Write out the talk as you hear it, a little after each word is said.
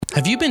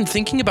Have you been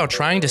thinking about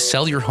trying to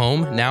sell your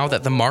home now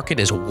that the market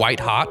is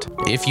white hot?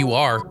 If you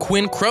are,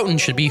 Quinn Croton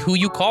should be who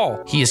you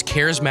call. He is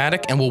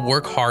charismatic and will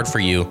work hard for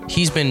you.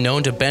 He's been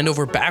known to bend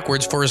over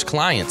backwards for his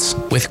clients.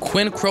 With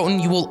Quinn Croton,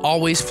 you will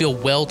always feel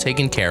well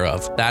taken care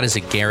of. That is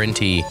a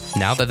guarantee.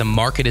 Now that the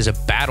market is a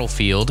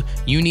battlefield,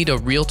 you need a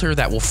realtor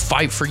that will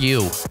fight for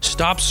you.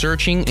 Stop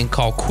searching and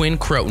call Quinn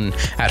Croton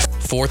at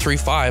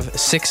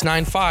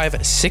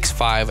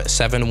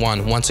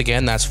 435-695-6571. Once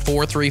again, that's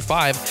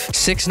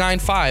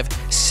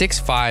 435-695-6571.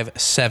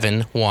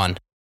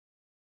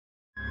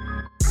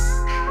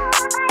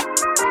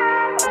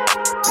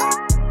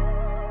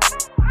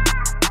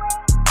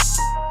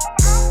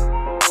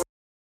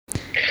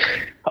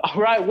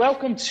 All right,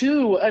 welcome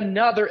to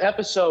another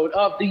episode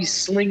of the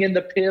Slinging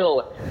the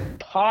Pill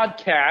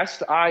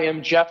podcast. I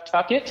am Jeff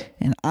Tuckett.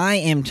 And I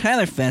am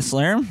Tyler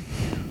Fessler.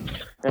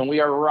 And we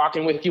are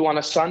rocking with you on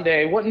a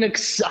Sunday. What an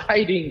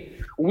exciting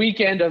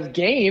weekend of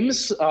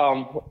games.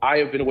 I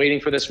have been waiting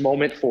for this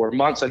moment for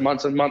months and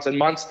months and months and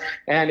months,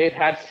 and it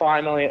had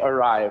finally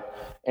arrived.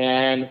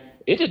 And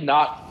it did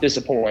not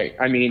disappoint.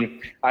 I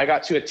mean, I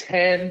got to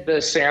attend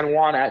the San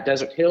Juan at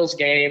Desert Hills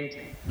game.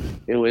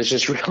 It was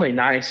just really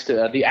nice.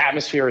 The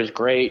atmosphere is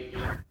great.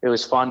 It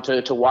was fun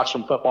to watch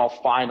some football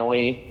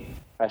finally.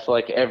 I feel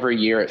like every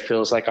year it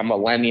feels like a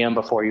millennium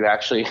before you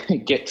actually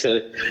get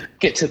to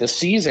the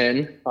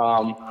season.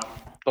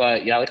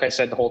 But yeah, like I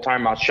said, the whole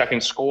time I was checking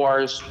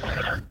scores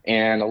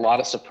and a lot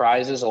of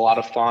surprises, a lot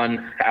of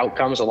fun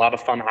outcomes, a lot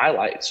of fun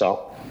highlights.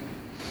 So.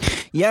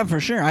 Yeah, for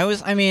sure. I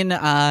was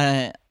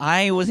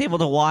able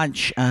to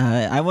watch.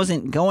 I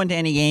wasn't going to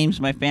any games.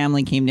 My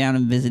family came down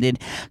and visited,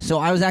 so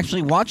I was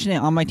actually watching it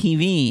on my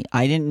TV.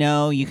 I didn't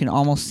know you can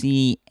almost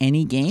see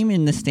any game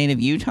in the state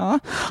of Utah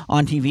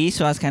on TV,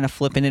 so I was kind of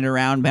flipping it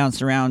around,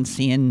 bouncing around,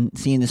 seeing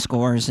the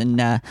scores,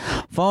 and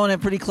following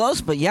it pretty close.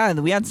 But yeah,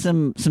 we had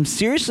some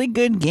seriously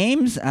good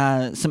games,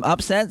 some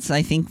upsets.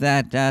 I think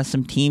that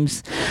some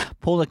teams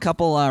pulled a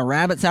couple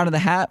rabbits out of the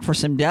hat for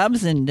some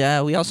dubs, and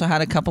we also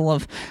had a couple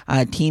of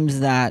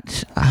teams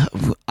that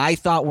I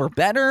thought were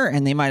better,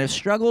 and they might have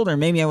struggled, or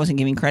maybe I wasn't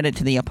giving credit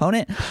to the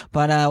opponent.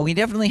 But we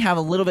definitely have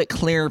a little bit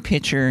clearer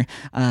picture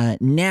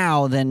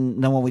now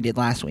than what we did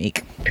last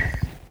week.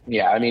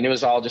 Yeah, I mean, it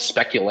was all just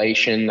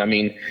speculation. I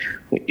mean,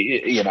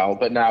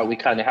 but now we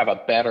kind of have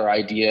a better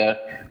idea.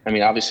 I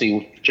mean,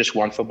 obviously, just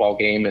one football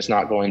game is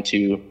not going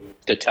to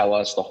tell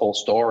us the whole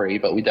story,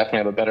 but we definitely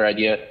have a better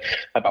idea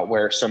about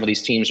where some of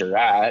these teams are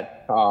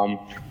at.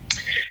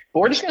 But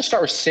we're just going to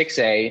start with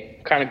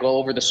 6A, kind of go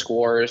over the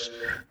scores,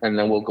 and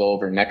then we'll go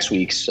over next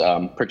week's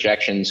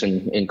projections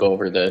and go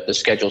over the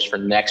schedules for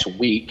next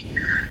week.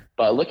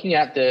 But looking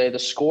at the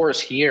scores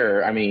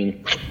here, I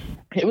mean,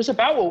 it was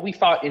about what we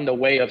thought in the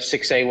way of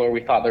 6A, where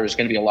we thought there was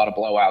going to be a lot of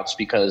blowouts,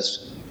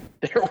 because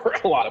there were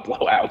a lot of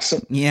blowouts.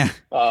 Yeah.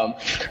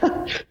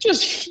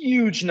 Just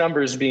huge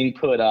numbers being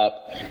put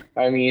up.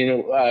 I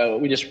mean,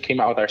 we just came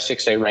out with our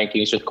 6A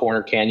rankings with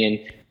Corner Canyon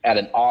at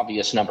an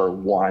obvious number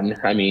 1.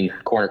 I mean,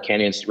 Corner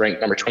Canyon's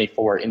ranked number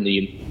 24 in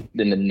the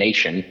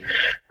nation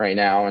right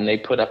now, and they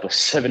put up a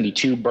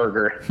 72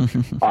 burger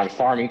on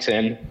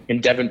Farmington,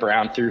 and Devin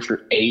Brown threw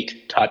for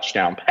 8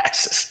 touchdown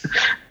passes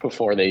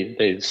before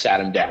they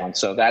sat him down.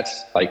 So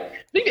that's like, I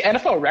think the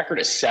NFL record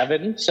is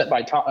 7, set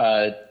by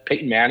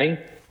Peyton Manning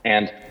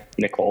and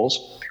Nick Foles,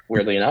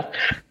 weirdly enough,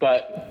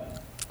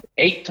 but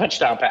 8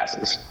 touchdown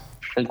passes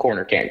from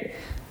Corner Canyon.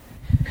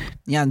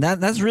 Yeah,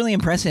 that's really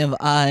impressive.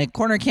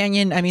 Corner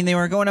Canyon, I mean, they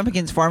were going up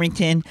against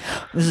Farmington.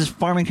 This is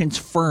Farmington's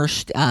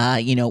first,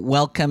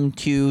 welcome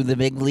to the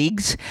big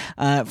leagues.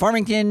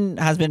 Farmington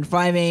has been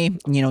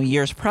 5A,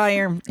 years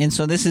prior, and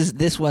so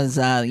this was,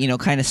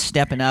 kind of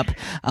stepping up.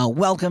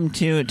 Welcome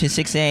to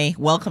 6A.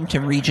 Welcome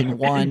to Region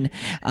 1.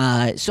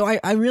 So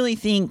I really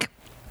think,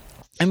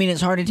 I mean,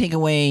 it's hard to take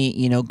away,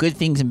 good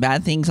things and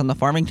bad things on the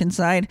Farmington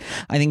side.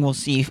 I think we'll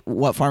see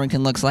what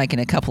Farmington looks like in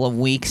a couple of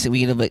weeks, so we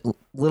get a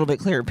little bit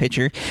clearer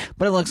picture.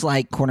 But it looks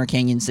like Corner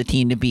Canyon's the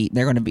team to beat.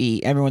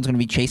 Everyone's going to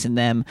be chasing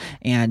them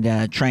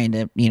and trying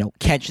to,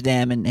 catch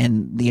them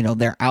and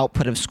their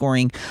output of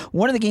scoring.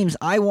 One of the games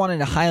I wanted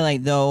to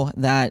highlight, though,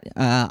 that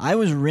I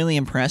was really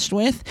impressed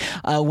with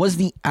was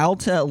the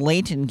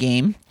Alta-Layton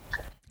game.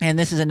 And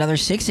this is another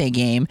 6A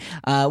game.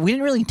 We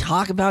didn't really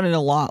talk about it a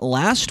lot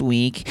last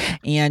week.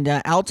 And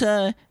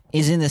Alta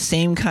is in the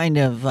same kind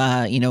of,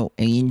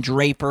 in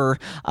Draper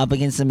up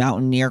against the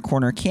mountain near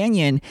Corner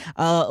Canyon.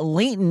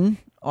 Layton,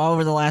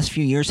 over the last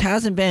few years,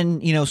 hasn't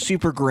been,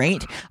 super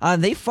great.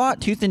 They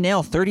fought tooth and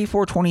nail,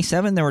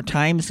 34-27. There were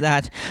times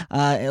that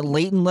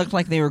Layton looked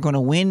like they were going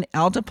to win.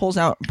 Alta pulls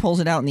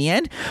it out in the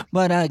end.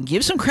 But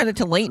give some credit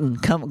to Layton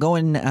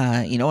going,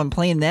 and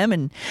playing them.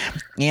 And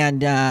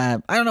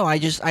I don't know.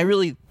 I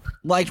really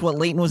liked what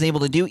Layton was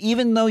able to do,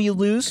 even though you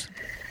lose.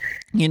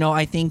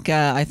 I think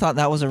I thought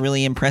that was a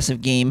really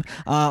impressive game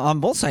on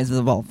both sides of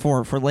the ball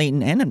for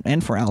Layton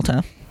and for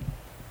Alta.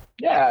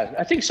 Yeah,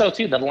 I think so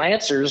too. The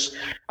Lancers,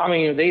 I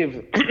mean,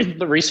 they've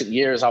the recent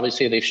years,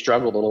 obviously they've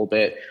struggled a little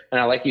bit.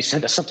 And like you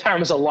said,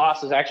 sometimes a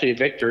loss is actually a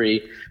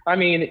victory. I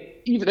mean,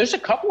 there's a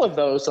couple of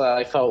those that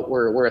I felt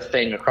were a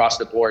thing across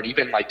the board.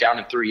 Even like down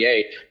in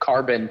 3A,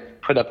 Carbon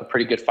put up a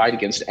pretty good fight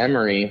against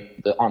Emory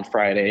on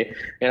Friday.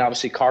 And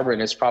obviously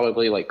Carbon is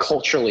probably like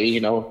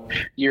culturally,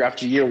 year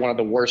after year, one of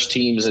the worst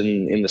teams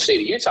in the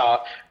state of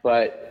Utah.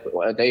 But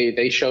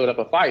they showed up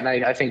a fight. And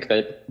I think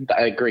that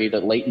I agree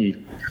that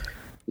Layton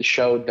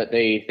showed that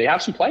they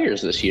have some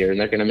players this year and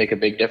they're going to make a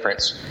big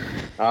difference.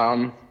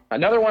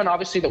 Another one,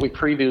 obviously, that we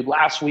previewed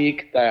last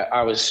week that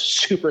I was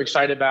super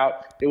excited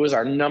about. It was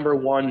our number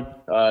one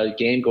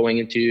game going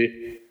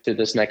into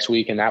this next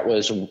week, and that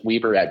was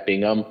Weber at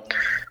Bingham,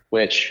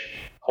 which,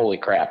 holy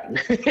crap,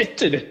 it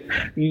did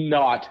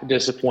not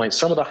disappoint.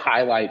 Some of the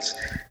highlights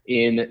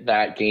in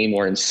that game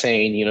were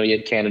insane. You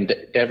had Cannon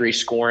Devry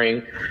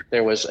scoring.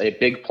 There was a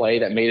big play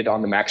that made it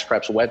on the Max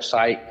Preps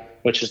website,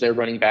 which is their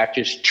running back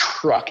just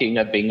trucking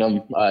a Bingham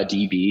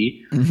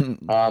DB.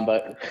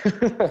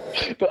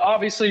 But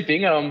obviously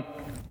Bingham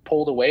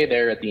pulled away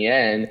there at the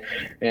end,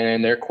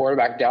 and their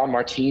quarterback, Dallin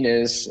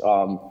Martinez,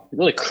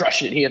 really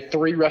crushed it. He had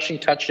 3 rushing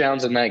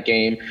touchdowns in that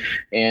game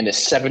and a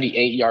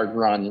 78-yard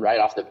run right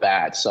off the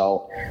bat.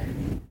 So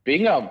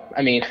Bingham,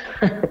 I mean,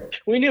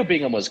 we knew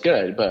Bingham was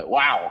good, but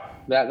wow,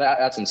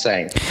 that's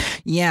insane.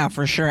 Yeah,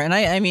 for sure. And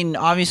I mean,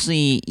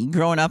 obviously,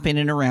 growing up in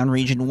and around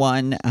Region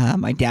 1,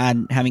 my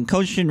dad having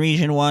coached in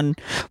Region 1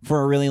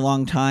 for a really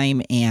long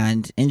time,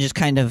 and just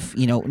kind of,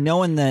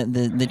 knowing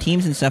the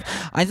teams and stuff,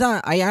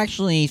 I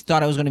actually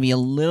thought it was going to be a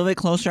little bit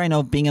closer. I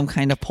know Bingham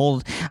kind of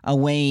pulled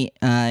away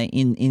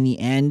in the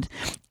end.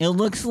 It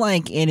looks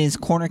like it is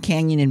Corner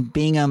Canyon and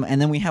Bingham, and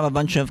then we have a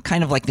bunch of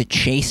kind of like the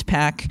chase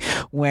pack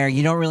where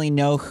you don't really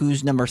know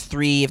who's number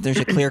 3 if there's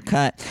a clear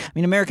cut. I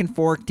mean, American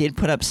Fork did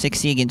put up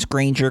 60 against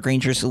Granger.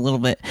 Granger's a little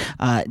bit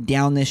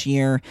down this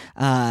year,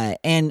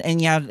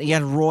 and you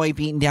had Roy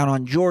beating down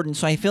on Jordan.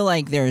 So I feel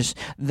like there's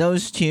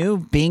those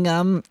two.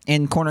 Bingham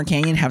and Corner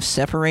Canyon have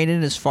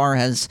separated as far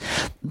as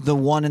the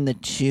 1 and the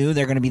 2.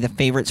 They're going to be the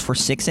favorites for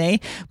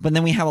 6A. But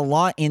then we have a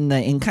lot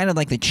in kind of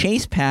like the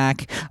chase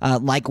pack,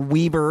 like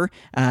Weber.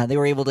 They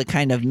were able to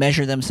kind of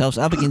measure themselves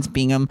up against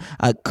Bingham.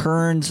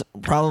 Kearns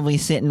probably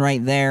sitting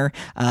right there,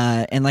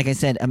 and like I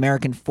said,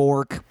 American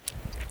Fork.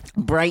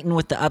 Brighton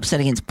with the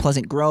upset against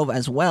Pleasant Grove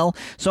as well.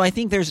 So I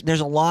think there's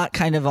a lot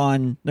kind of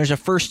on. There's a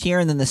first tier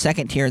and then the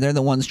second tier. They're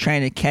the ones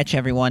trying to catch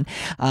everyone,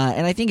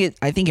 and I think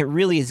it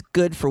really is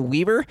good for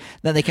Weber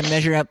that they can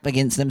measure up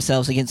against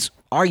themselves against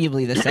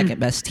arguably the second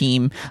best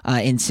team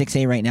in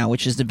 6A right now,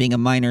 which is the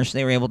Bingham Miners.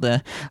 They were able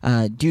to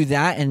do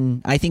that,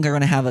 and I think they're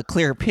going to have a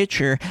clear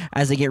picture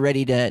as they get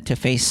ready to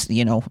face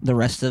the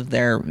rest of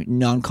their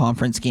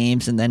non-conference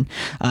games and then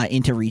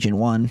into Region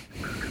 1.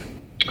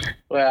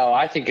 Well,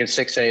 I think in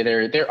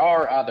 6A there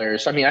are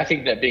others. I mean, I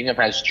think that Bingham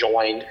has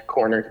joined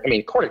Corner. I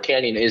mean, Corner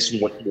Canyon is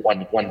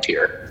one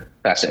tier.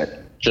 That's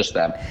it, just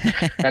them.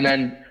 And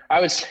then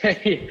I would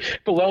say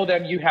below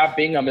them you have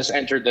Bingham has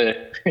entered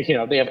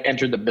they have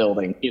entered the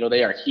building.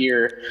 They are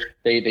here.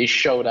 They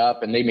showed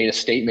up and they made a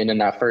statement in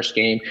that first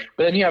game.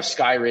 But then you have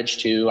Skyridge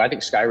too. I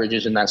think Skyridge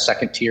is in that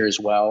second tier as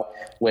well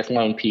with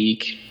Lone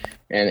Peak.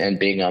 And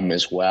Bingham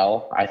as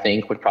well, I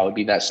think, would probably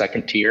be that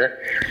second tier.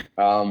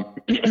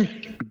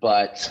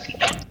 But,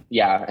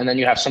 yeah, and then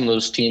you have some of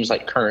those teams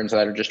like Kearns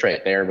that are just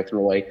right there with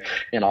Roy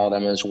and all of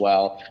them as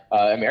well.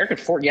 American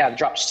Fork, they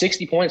dropped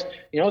 60 points.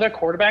 Their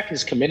quarterback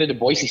is committed to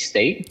Boise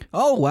State.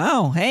 Oh,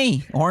 wow.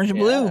 Hey, Orange and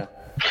Blue.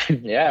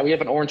 Yeah, we have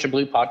an Orange and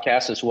Blue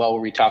podcast as well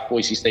where we talk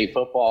Boise State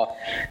football.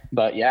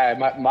 But, yeah,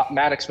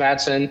 Maddox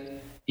Madsen,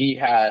 he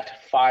had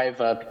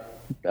 5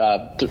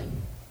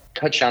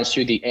 touchdowns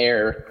through the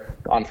air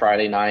on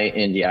Friday night.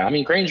 And I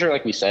mean, Granger,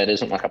 like we said,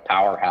 isn't like a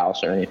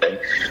powerhouse or anything,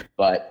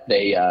 but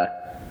they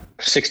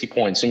 60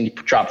 points, and you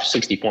drop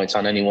 60 points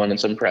on anyone.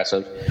 It's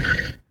impressive.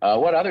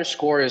 What other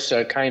scores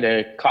kind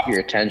of caught your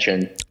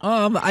attention?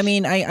 I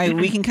mean,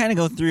 we can kind of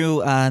go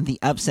through the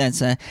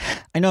upsets.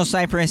 I know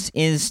Cypress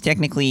is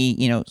technically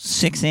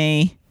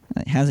 6A.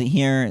 Has it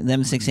here,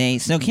 them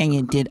 6A. Snow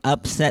Canyon did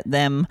upset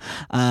them.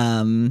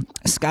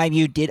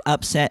 Skyview did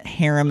upset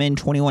Harriman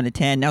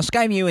 21-10. Now,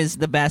 Skyview is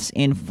the best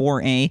in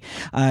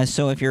 4A.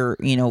 So if you're,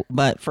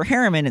 but for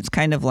Harriman, it's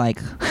kind of like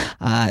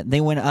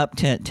they went up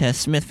to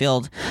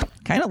Smithfield,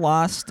 kind of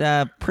lost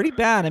pretty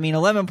bad. I mean,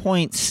 11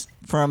 points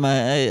from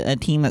a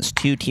team that's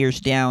 2 tiers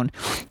down.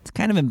 It's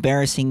kind of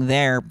embarrassing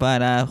there,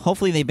 but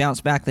hopefully they bounce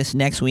back this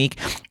next week.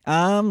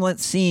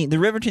 Let's see. The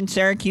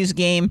Riverton-Syracuse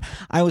game,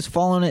 I was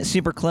following it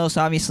super close.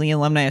 Obviously,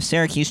 alumni of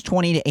Syracuse,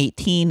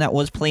 20-18. That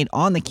was played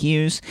on the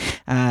Q's.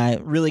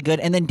 Really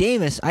good. And then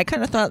Davis. I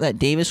kind of thought that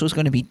Davis was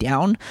going to be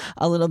down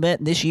a little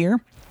bit this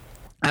year.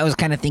 I was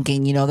kind of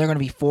thinking, they're going to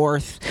be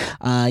 4th.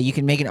 You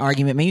can make an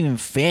argument, maybe even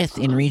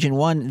 5th in Region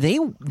 1. They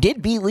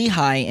did beat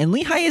Lehigh, and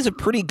Lehigh is a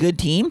pretty good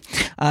team,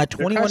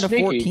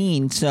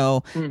 21-14.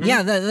 So,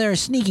 yeah, they're a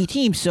sneaky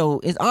team.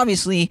 So, it's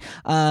obviously,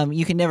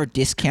 you can never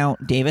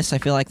discount Davis. I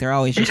feel like they're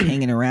always just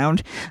hanging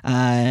around.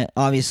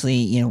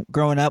 Obviously,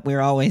 growing up, we were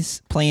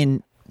always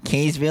playing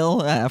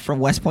Kaysville from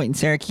West Point and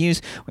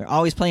Syracuse. We're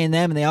always playing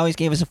them, and they always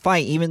gave us a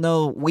fight, even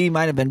though we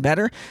might have been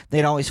better.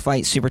 They'd always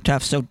fight super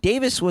tough. So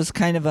Davis was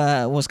kind of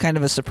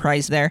a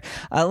surprise there.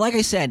 Like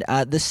I said,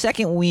 the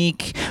second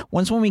week,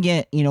 when we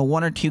get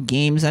one or two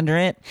games under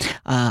it,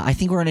 I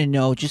think we're going to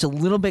know just a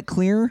little bit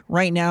clearer.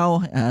 Right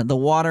now, the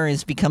water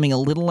is becoming a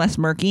little less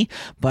murky,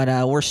 but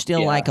we're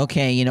still like,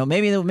 okay,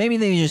 maybe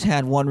they just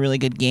had one really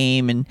good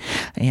game,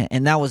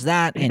 and that was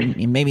that,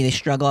 and maybe they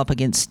struggle up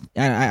against,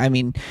 I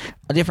mean,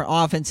 different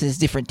offenses,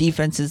 different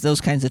defenses,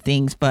 those kinds of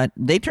things. But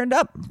they turned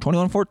up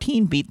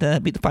 21-14, beat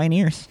the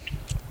Pioneers.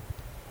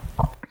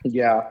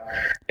 Yeah,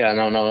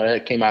 no,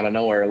 it came out of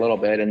nowhere a little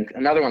bit. And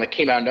another one that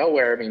came out of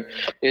nowhere, I mean,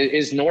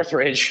 is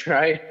Northridge,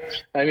 right?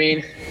 I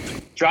mean,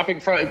 dropping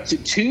from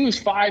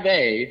 2's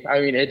 5A,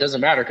 I mean, it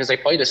doesn't matter because they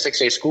played a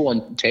 6A school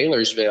in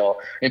Taylorsville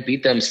and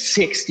beat them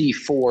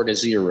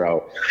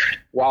 64-0.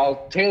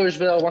 While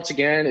Taylorsville, once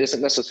again,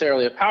 isn't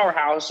necessarily a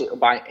powerhouse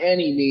by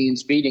any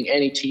means, beating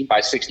any team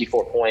by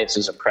 64 points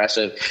is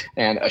impressive,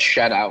 and a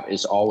shutout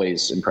is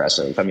always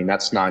impressive. I mean,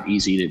 that's not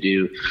easy to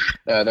do.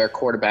 Their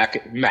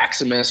quarterback,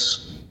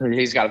 Maximus,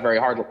 he's got a very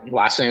hard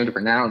last name to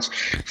pronounce,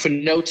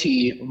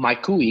 Finoti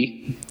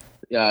Maikui,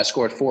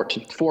 scored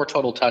four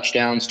total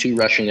touchdowns, 2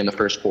 rushing in the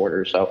first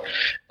quarter. So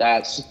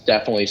that's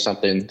definitely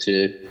something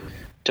to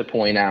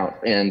point out.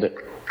 And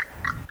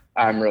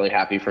I'm really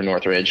happy for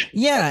Northridge.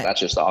 Yeah, that's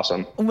just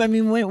awesome. I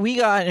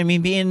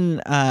mean, being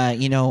I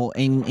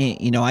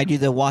do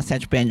the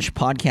Wasatch Bench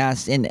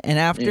podcast, and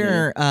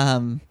after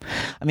I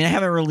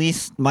haven't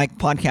released my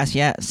podcast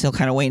yet, still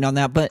kind of waiting on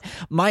that. But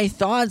my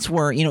thoughts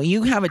were,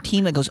 you have a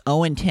team that goes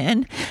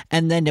 0-10,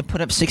 and then to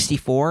put up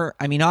 64.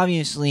 I mean,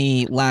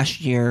 obviously last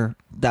year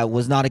that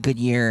was not a good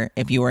year.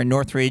 If you were a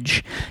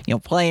Northridge,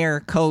 player,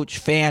 coach,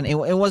 fan, it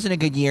wasn't a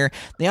good year.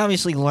 They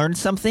obviously learned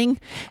something, and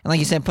like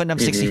you said, putting up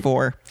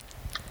 64.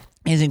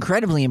 Is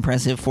incredibly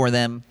impressive for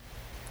them.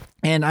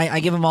 And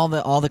I give them all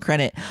the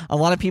credit. A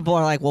lot of people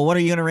are like, well, what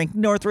are you going to rank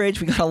Northridge?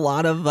 We got a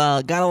lot of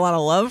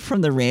love from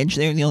the Ridge.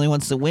 They're the only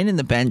ones to win in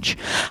the bench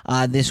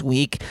this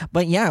week.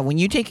 But yeah,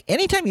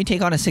 anytime you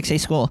take on a 6A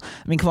school,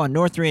 I mean, come on,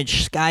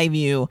 Northridge,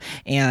 Skyview,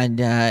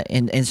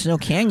 and Snow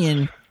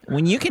Canyon.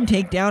 When you can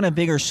take down a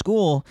bigger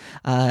school,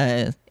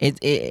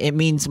 it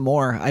means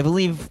more. I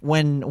believe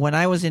when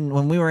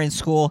we were in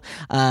school,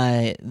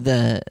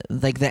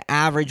 the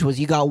average was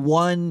you got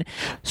one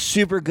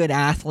super good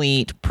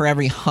athlete per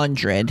every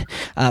 100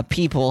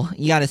 people.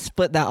 You got to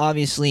split that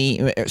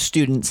obviously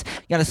students.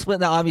 You got to split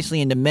that obviously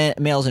into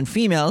males and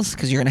females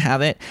because you're going to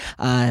have it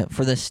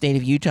for the state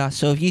of Utah.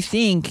 So if you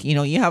think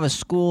you have a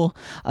school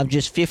of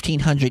just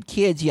 1,500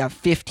 kids, you have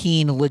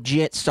 15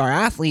 legit star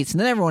athletes, and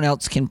then everyone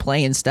else can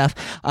play and stuff.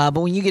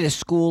 But when you get a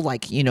school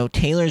like,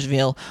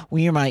 Taylorsville,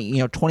 where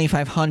you're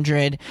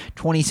 2,500,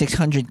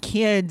 2,600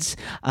 kids,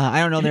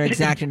 I don't know their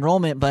exact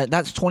enrollment, but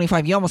that's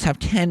 25. You almost have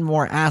 10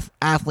 more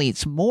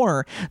athletes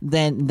more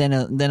than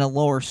a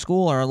lower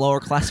school or a lower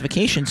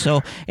classification.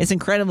 So it's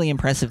incredibly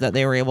impressive that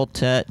they were able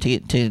to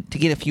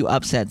get a few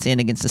upsets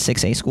in against the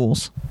 6A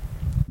schools.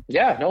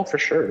 Yeah, no, for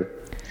sure.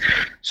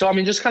 So, I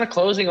mean, just kind of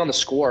closing on the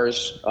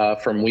scores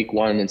from week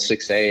 1 in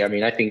 6A. I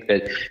mean, I think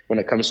that when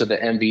it comes to the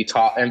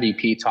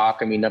MVP talk,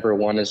 I mean, number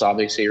 1 is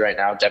obviously right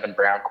now Devin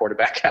Brown,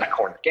 quarterback out of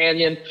Corner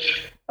Canyon.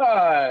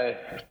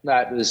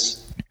 That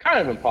is kind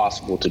of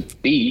impossible to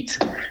beat.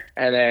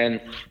 And then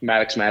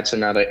Maddox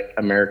Madsen out of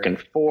American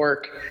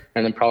Fork,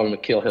 and then probably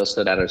McKeel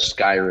Hillstead out of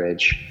Sky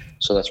Ridge.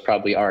 So that's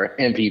probably our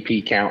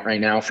MVP count right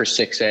now for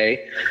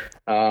 6A.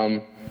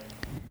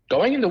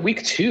 Going into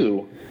week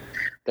 2,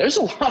 there's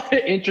a lot of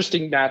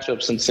interesting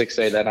matchups in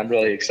 6A that I'm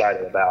really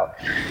excited about.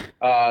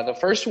 The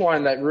first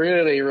one that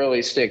really,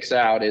 really sticks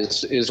out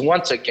is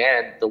once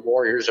again the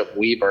Warriors of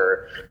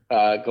Weber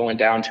going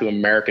down to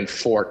American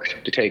Fork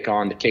to take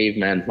on the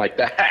Cavemen like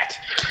that.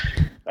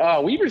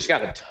 Weber's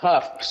got a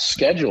tough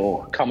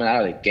schedule coming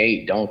out of the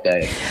gate, don't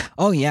they?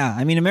 Oh, yeah.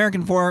 I mean,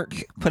 American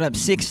Fork put up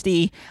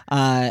 60.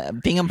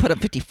 Bingham put up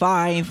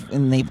 55,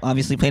 and they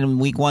obviously played them in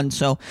week 1.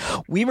 So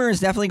Weber is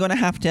definitely going to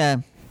have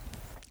to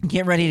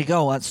get ready to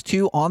go. That's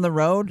 2 on the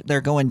road.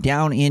 They're going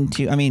down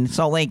into,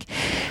 Salt Lake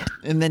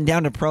and then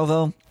down to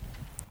Provo.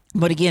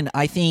 But again,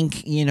 I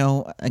think,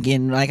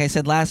 like I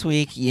said last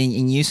week,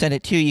 and you said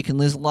it too, you can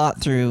lose a lot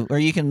through, or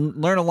you can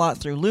learn a lot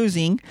through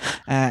losing,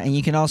 and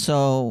you can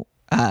also,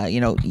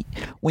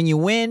 when you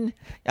win,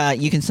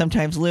 you can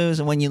sometimes lose,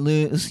 and when you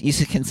lose, you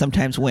can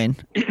sometimes win.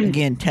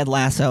 Again, Ted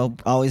Lasso,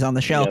 always on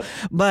the show. Yep.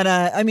 But,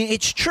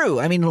 it's true.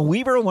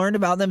 Weber learned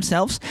about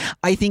themselves.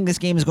 I think this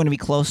game is going to be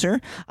closer.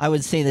 I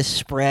would say the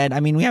spread,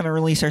 we haven't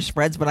released our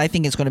spreads, but I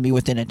think it's going to be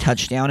within a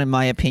touchdown, in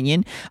my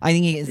opinion. I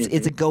think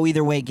it's a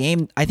go-either-way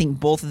game. I think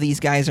both of these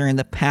guys are in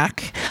the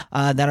pack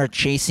that are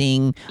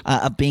chasing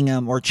a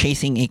Bingham or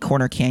chasing a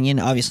Corner Canyon,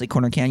 obviously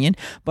Corner Canyon.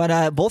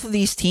 But both of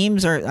these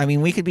teams are,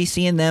 we could be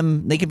seeing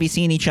them. They could be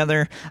seeing each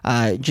other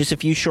just a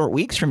few short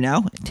weeks from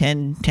now,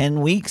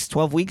 10 weeks,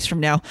 12 weeks from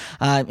now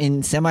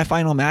in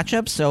semifinal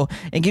matchups. So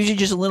it gives you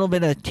just a little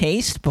bit of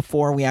taste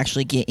before we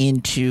actually get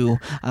into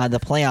the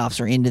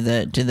playoffs or into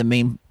the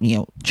main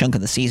chunk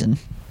of the season.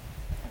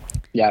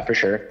 Yeah, for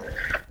sure.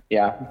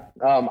 Yeah.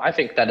 I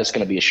think that is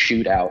going to be a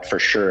shootout for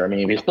sure. I mean,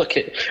 if you look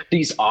at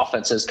these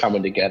offenses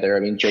coming together, I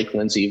mean, Jake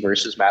Lindsey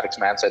versus Maddox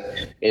Manson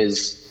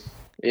is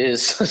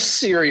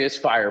serious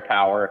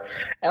firepower.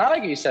 And I like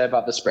what you said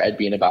about the spread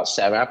being about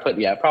 7. I put,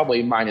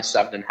 probably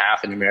 -7.5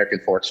 in American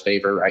Fork's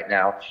favor right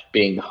now,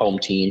 being the home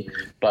team.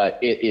 But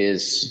it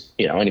is,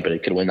 anybody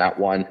could win that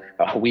one.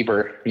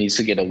 Weber needs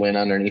to get a win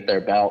underneath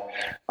their belt.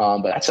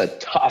 But that's a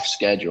tough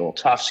schedule.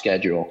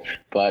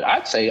 But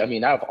I'd say,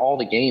 out of all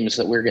the games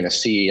that we're going to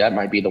see, that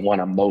might be the one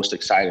I'm most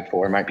excited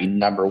for. It might be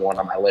number 1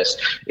 on my list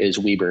is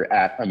Weber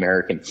at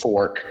American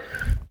Fork.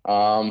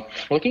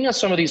 Looking at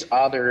some of these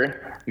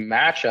other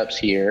matchups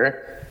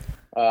here,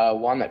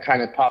 one that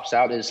kind of pops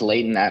out is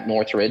Layton at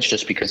Northridge,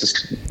 just because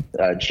it's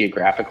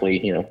geographically,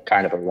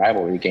 kind of a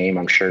rivalry game.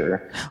 I'm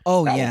sure.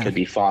 Oh, that yeah, one could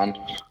be fun.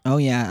 Oh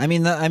yeah,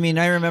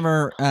 I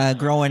remember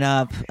growing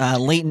up,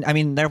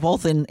 Layton. They're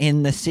both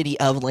in the city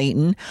of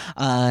Layton,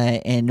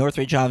 and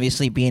Northridge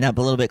obviously being up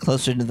a little bit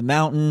closer to the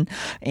mountain.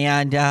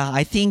 And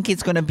I think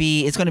it's going to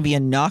be a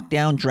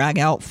knockdown, drag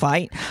out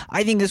fight.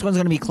 I think this one's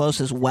going to be close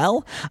as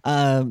well.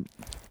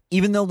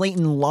 Even though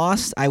Layton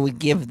lost, I would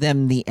give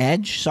them the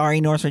edge.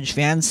 Sorry, Northridge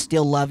fans,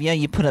 still love you.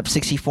 You put up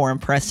 64,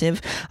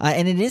 impressive.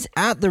 And it is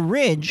at the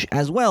Ridge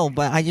as well,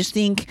 but I just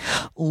think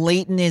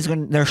Layton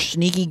they're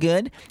sneaky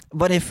good.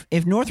 But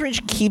if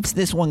Northridge keeps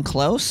this one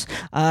close,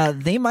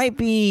 they might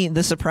be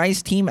the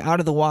surprise team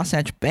out of the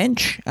Wasatch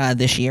bench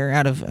this year,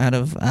 out of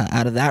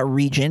that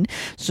region.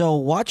 So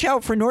watch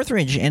out for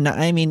Northridge. And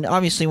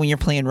obviously when you're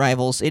playing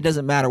rivals, it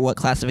doesn't matter what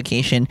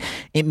classification,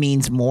 it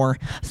means more.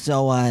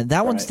 So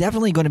that one's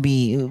definitely going to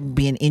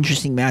be an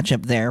interesting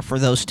matchup there for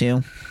those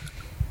two.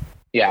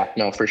 Yeah,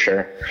 no, for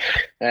sure.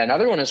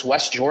 Another one is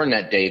West Jordan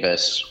at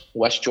Davis.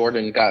 West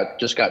Jordan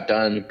just got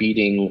done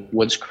beating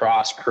Woods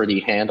Cross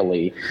pretty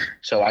handily.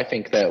 So I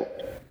think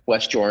that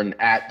West Jordan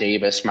at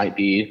Davis might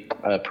be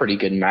a pretty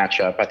good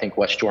matchup. I think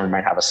West Jordan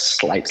might have a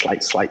slight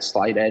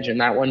edge in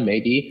that one,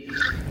 maybe.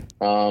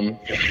 And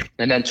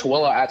then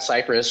Tooele at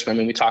Cypress.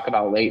 We talk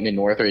about Layton and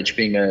Northridge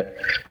being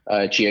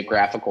a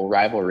geographical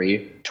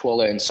rivalry.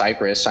 Tooele and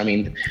Cypress,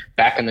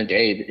 back in the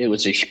day, it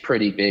was a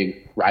pretty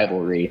big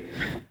rivalry.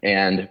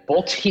 And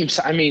both teams,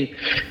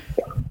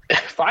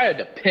 if I had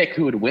to pick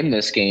who would win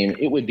this game,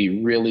 it would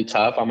be really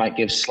tough. I might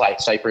give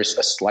Cypress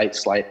a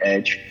slight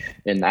edge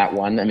in that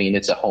one.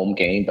 It's a home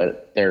game,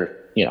 but they're,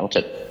 it's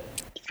a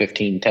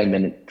 15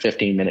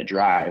 minute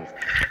drive.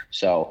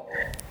 So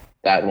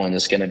that one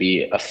is going to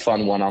be a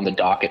fun one on the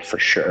docket for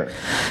sure.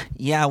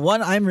 Yeah,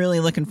 one I'm really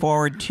looking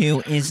forward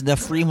to is the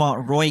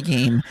Fremont-Roy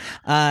game.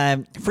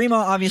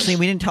 Fremont, obviously,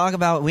 we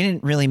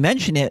didn't really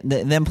mention it,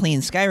 them playing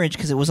Skyridge,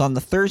 because it was on the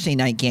Thursday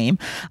night game.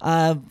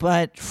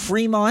 But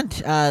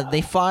Fremont,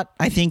 they fought,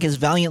 I think, as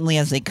valiantly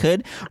as they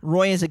could.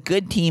 Roy is a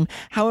good team.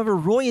 However,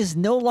 Roy is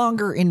no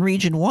longer in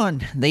Region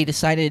 1. They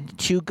decided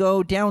to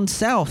go down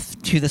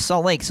south to the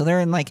Salt Lake. So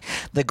they're in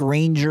the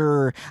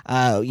Granger,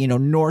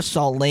 North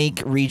Salt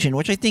Lake region,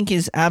 which I think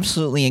is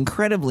absolutely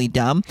incredibly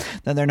dumb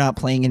that they're not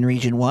playing in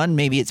Region 1.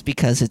 Maybe it's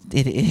because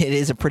it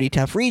is a pretty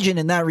tough region,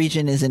 and that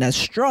region isn't as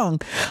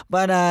strong.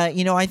 But,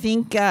 I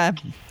think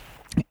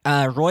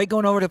Roy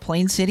going over to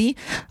Plain City,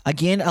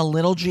 again, a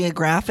little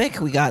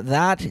geographic. We got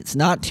that. It's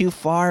not too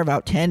far,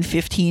 about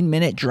 10-15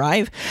 minute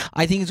drive.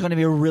 I think it's going to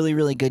be a really,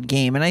 really good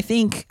game. And I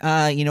think,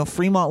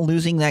 Fremont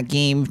losing that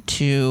game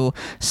to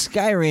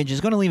Skyridge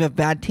is going to leave a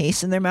bad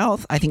taste in their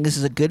mouth. I think this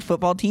is a good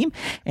football team.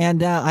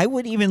 And I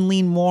would even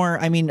lean more.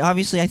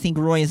 Obviously, I think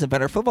Roy is a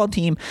better football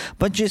team,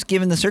 but just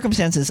given the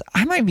circumstances,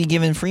 I might be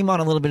giving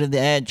Fremont a little bit of the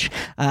edge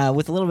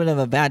with a little bit of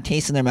a bad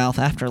taste in their mouth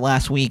after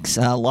last week's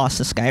loss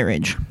to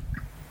Skyridge.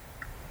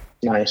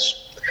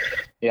 Nice.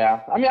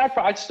 Yeah.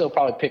 I'd still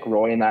probably pick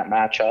Roy in that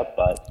matchup,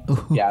 but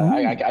yeah,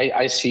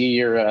 I see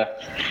your,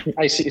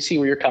 I see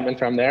where you're coming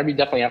from there. We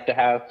definitely have to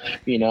have,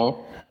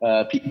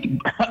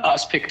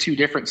 us pick two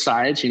different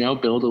sides,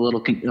 build a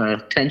little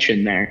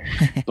tension there.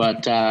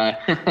 But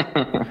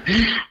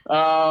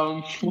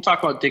we'll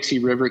talk about Dixie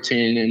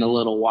Riverton in a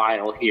little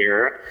while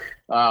here.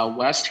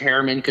 West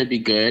Harriman could be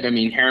good.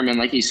 Harriman,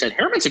 like you said,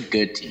 Harriman's a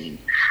good team.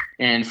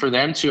 And for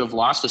them to have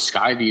lost to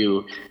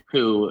Skyview,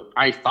 who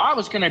I thought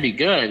was going to be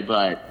good,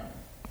 but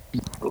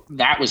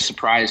that was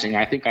surprising.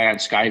 I think I had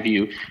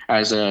Skyview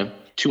as a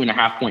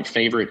 2.5-point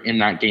favorite in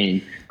that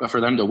game, but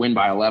for them to win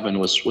by 11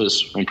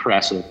 was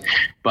impressive.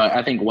 But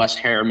I think West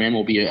Harriman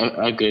will be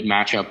a good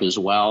matchup as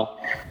well.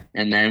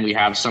 And then we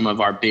have some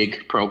of our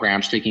big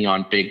programs taking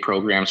on big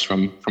programs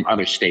from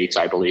other states,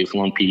 I believe,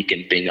 Lone Peak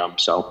and Bingham.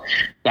 So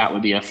that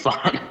would be a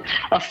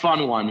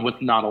fun one with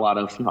not a lot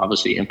of,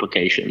 obviously,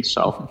 implications.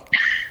 So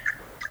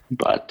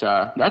But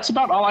that's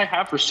about all I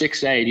have for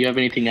 6A. Do you have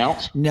anything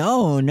else?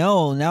 No.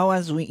 Now,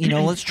 as we,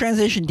 let's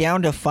transition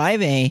down to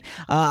 5A.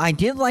 I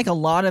did like a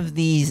lot of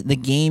the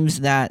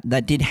games that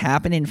did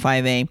happen in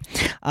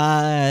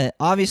 5A.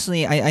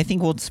 Obviously, I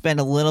think we'll spend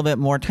a little bit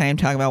more time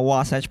talking about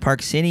Wasatch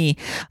Park City,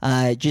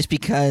 just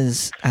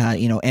because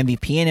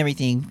MVP and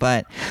everything.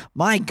 But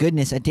my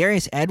goodness,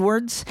 Adarius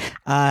Edwards.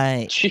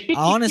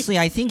 Honestly,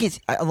 I think it's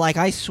like,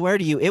 I swear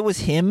to you, it was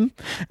him.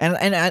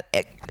 And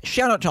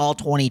shout out to all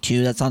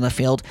 22 that's on the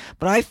field.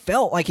 But I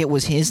felt like it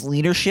was his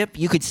leadership.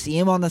 You could see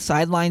him on the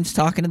sidelines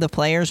talking to the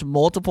players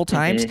multiple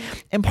times.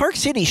 And Park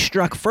City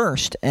struck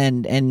first.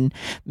 And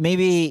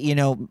maybe,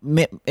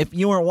 if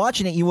you weren't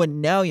watching it, you wouldn't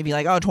know. You'd be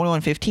like, oh,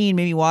 21-15,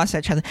 maybe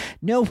Wasatch has.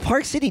 No,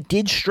 Park City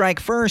did strike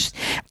first.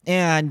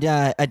 And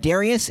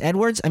Adarius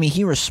Edwards,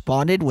 he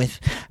responded with,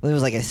 it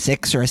was like a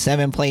 6 or a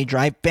 7 play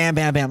drive. Bam,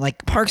 bam, bam.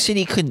 Like, Park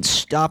City couldn't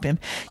stop him.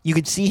 You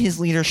could see his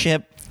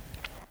leadership.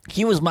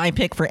 He was my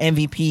pick for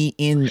MVP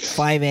in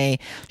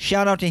 5A.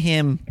 Shout out to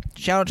him.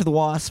 Shout out to the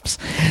Wasps.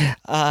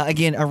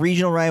 Again, a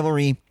regional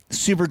rivalry,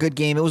 super good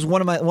game. It was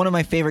one of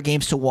my favorite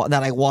games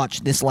that I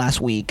watched this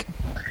last week.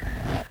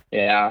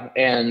 Yeah,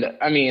 and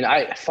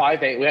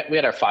 5A, we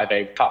had our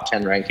 5A top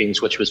 10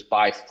 rankings, which was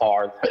by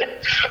far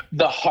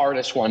the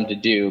hardest one to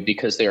do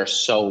because there are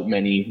so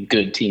many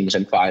good teams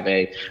in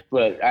 5A.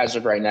 But as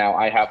of right now,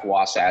 I have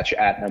Wasatch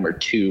at number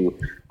 2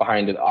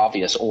 behind the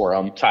obvious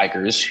Orem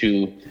Tigers,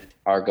 who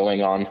are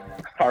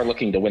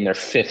looking to win their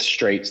 5th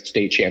straight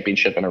state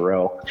championship in a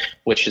row,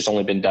 which has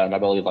only been done, I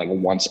believe, like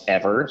once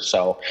ever.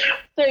 So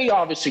they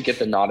obviously get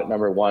the nod at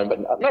number 1,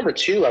 but number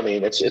 2,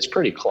 it's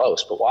pretty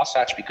close. But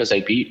Wasatch, because they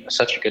beat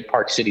such a good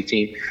Park City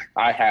team,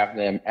 I have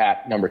them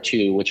at number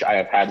 2, which I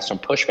have had some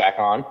pushback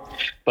on.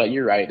 But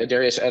you're right,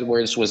 Adarius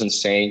Edwards was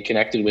insane,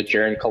 connected with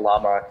Jaron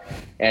Kalama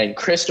and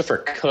Christopher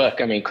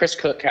Cook. Chris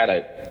Cook had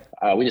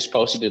we just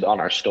posted it on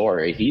our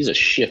story. He's a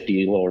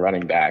shifty little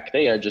running back.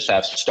 They just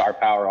have star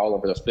power all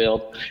over the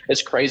field.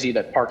 It's crazy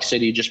that Park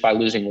City, just by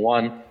losing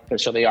one,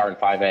 so they are in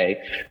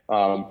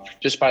 5A,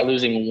 just by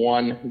losing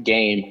one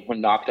game, when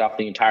knocked off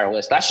the entire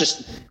list. That's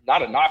just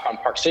not a knock on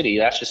Park City.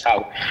 That's just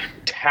how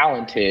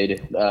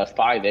talented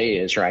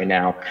 5A is right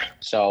now.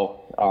 So,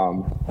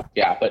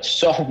 but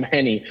so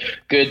many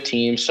good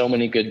teams, so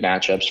many good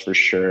matchups for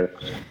sure.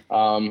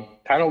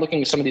 Kind of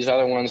looking at some of these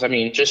other ones,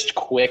 just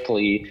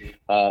quickly,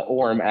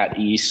 Orem at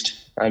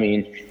East.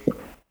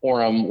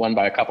 Orem won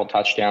by a couple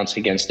touchdowns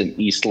against an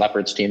East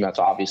Leopards team that's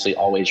obviously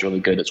always really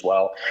good as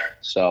well.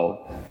 So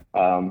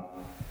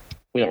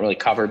we don't really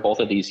cover both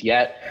of these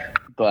yet,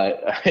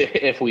 but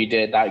if we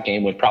did, that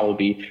game would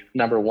probably be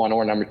number 1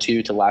 or number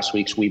 2 to last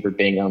week's Weber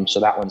Bingham. So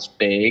that one's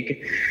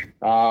big.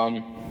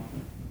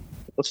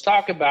 Let's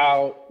talk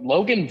about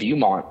Logan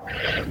Viewmont.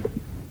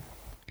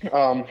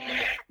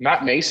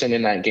 Matt Mason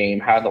in that game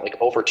had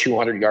over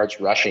 200 yards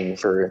rushing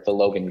for the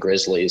Logan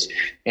Grizzlies,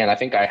 and I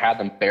think I had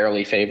them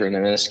barely favored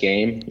in this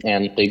game,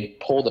 and they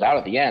pulled it out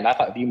at the end. I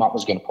thought Viewmont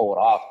was going to pull it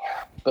off,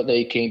 but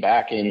they came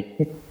back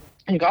and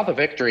got the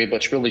victory,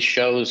 which really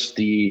shows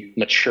the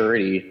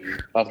maturity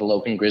of the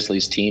Logan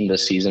Grizzlies team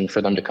this season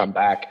for them to come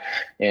back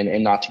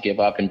and not to give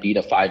up and beat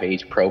a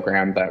 5A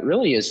program that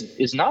really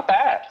is not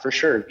bad for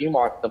sure.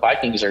 Viewmont, the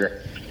Vikings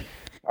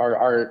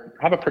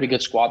have a pretty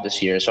good squad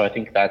this year, so I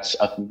think that's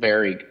a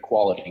very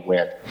quality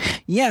win.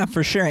 Yeah,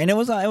 for sure, and it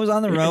was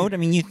on the road.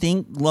 You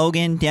think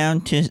Logan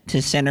down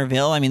to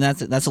Centerville?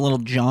 That's a little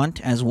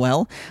jaunt as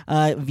well.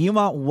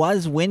 Viewmont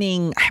was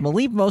winning, I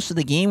believe, most of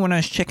the game when I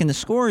was checking the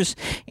scores,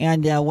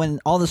 and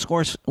when all the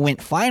scores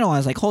went final, I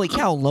was like, holy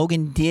cow,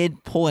 Logan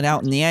did pull it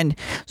out in the end.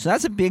 So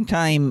that's a big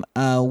time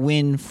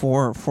win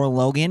for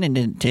Logan,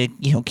 and to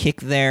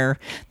kick their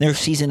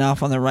season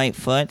off on the right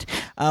foot.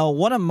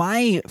 One of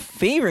my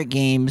favorite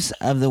games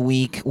of the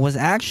week was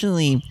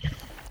actually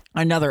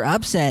another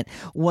upset,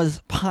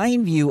 was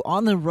Pineview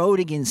on the road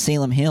against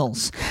Salem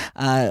Hills.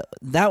 I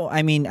bet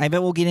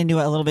we'll get into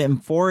it a little bit in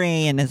 4A,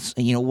 and it's,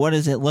 what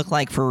does it look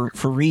like for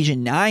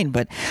Region 9,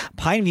 but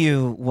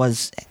Pineview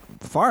was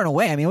far and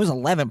away. It was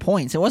 11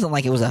 points. It wasn't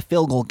like it was a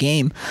field goal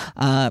game.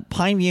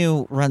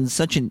 Pineview runs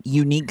such a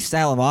unique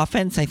style of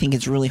offense. I think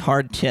it's really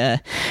hard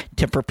to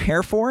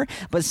prepare for.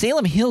 But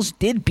Salem Hills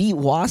did beat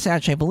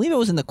Wasatch. I believe it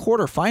was in the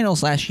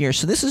quarterfinals last year.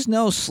 So this is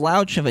no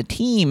slouch of a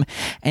team.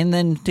 And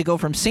then to go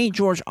from St.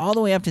 George all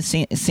the way up to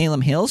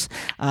Salem Hills,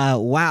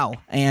 wow.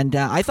 And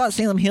I thought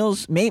Salem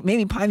Hills,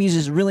 maybe Pineview's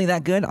is really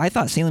that good. I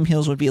thought Salem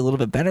Hills would be a little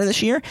bit better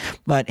this year.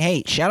 But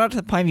hey, shout out to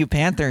the Pineview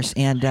Panthers.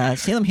 And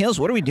Salem Hills,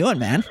 what are we doing,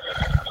 man?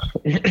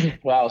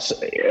 Well,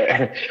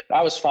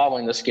 I was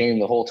following this game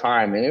the whole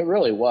time, and it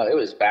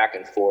was back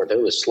and forth.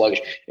 It was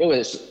sluggish. They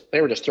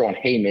were just throwing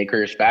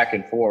haymakers back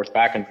and forth,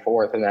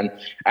 and then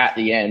at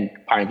the end,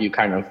 Pineview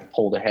kind of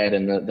pulled ahead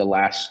in the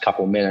last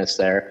couple minutes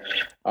there.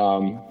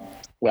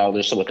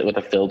 Just with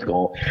a field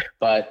goal,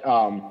 but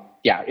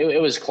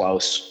it was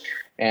close.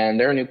 and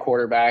their new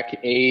quarterback,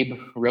 Abe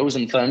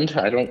Rosenthund.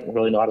 I don't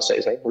really know how to say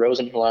his name.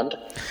 Rosenlund.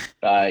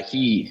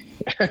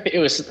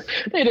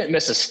 They didn't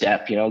miss a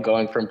step,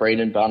 going from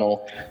Braden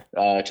Bunnell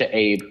to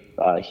Abe.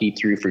 He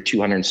threw for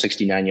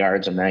 269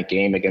 yards in that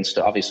game against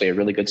obviously a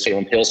really good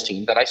Salem Hills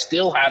team that I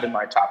still had in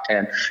my top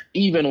 10,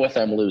 even with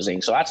them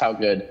losing. So that's how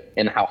good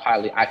and how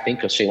highly I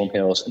think of Salem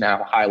Hills and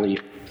how highly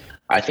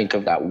I think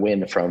of that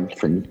win from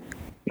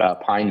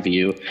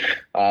Pineview.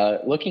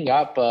 Looking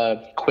up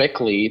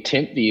quickly,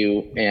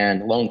 Timpview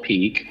and Lone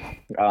Peak.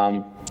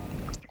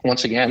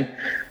 Once again,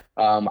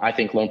 I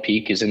think Lone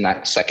Peak is in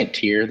that second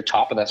tier, the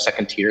top of that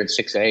second tier in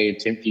 6A. And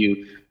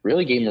Timpview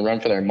really gave them a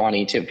run for their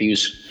money.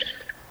 Timpview's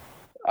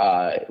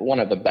one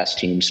of the best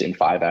teams in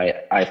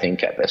 5A, I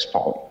think, at this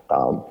point,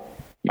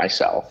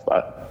 myself.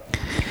 But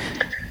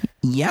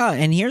yeah,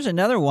 and here's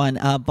another one.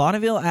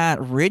 Bonneville at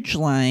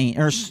Ridgeline,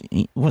 or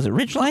was it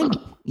Ridgeline?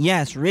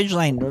 Yes,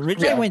 Ridgeline.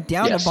 Ridgeline went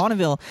down to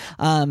Bonneville.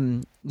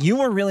 You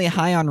were really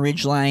high on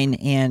Ridgeline,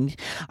 and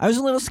I was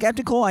a little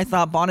skeptical. I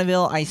thought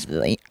Bonneville,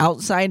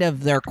 outside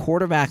of their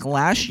quarterback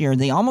last year,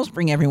 they almost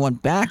bring everyone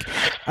back.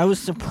 I was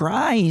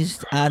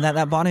surprised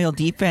that Bonneville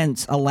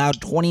defense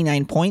allowed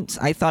 29 points.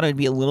 I thought it would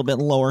be a little bit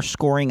lower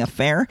scoring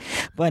affair.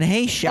 But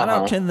hey, shout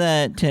out to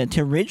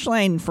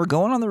Ridgeline for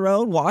going on the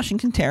road,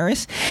 Washington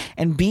Terrace,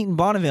 and beating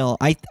Bonneville.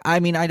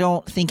 I mean, I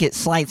don't think it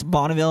slights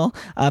Bonneville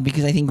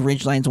because I think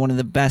Ridgeline's one of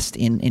the best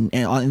in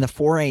the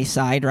 4A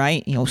side,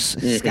 right?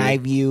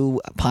 Skyview,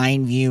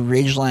 Pineview,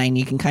 Ridgeline,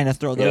 you can kind of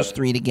throw those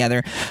three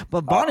together.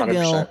 But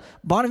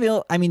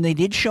Bonneville, I mean, they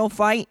did show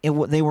fight.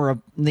 They were,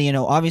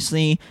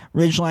 obviously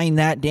Ridgeline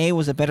that day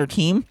was a better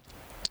team.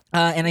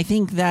 And I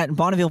think that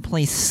Bonneville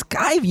plays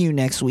Skyview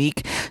next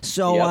week,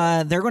 so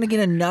they're going to get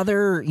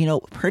another,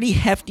 pretty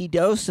hefty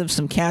dose of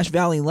some Cache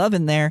Valley love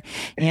in there,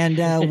 and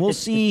we'll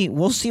see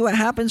what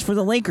happens for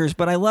the Lakers.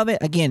 But I love it.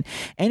 Again,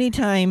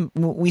 anytime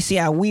we see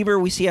out Weber,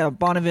 we see out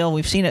Bonneville,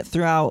 we've seen it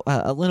throughout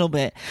a little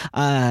bit.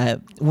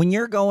 When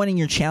you're going and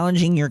you're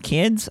challenging your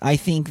kids, I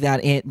think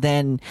that it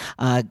then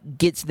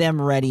gets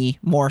them ready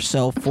more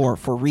so for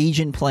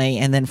region play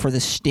and then for the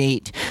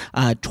state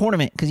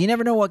tournament, because you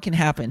never know what can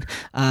happen.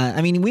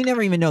 I mean, we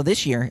never even know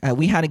this year.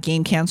 We had a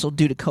game canceled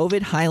due to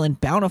COVID.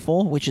 Highland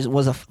Bountiful, which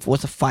was a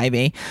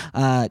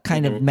 5A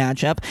kind of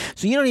matchup.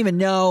 So you don't even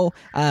know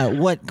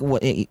what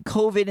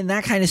COVID and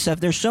that kind of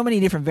stuff. There's so many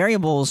different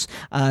variables.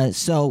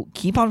 So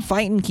keep on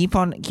fighting, keep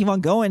on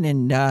going.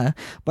 And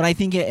but I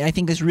think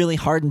this really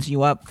hardens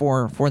you up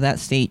for that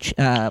stage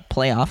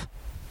playoff.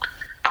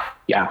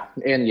 Yeah,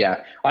 and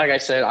like I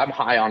said, I'm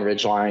high on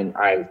Ridgeline.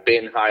 I've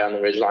been high on the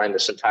Ridgeline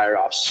this entire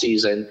off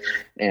season,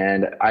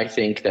 and I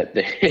think that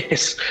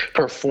this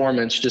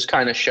performance just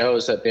kind of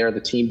shows that they're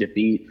the team to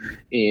beat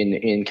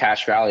in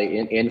Cache Valley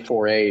in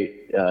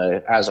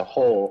 4A as a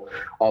whole.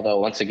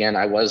 Although once again,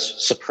 I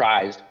was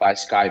surprised by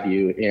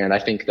Skyview, and I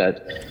think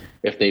that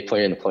if they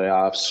play in the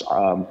playoffs,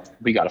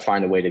 we got to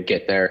find a way to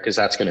get there because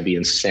that's going to be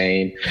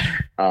insane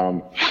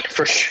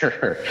for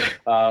sure.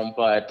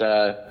 But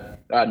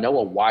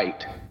Noah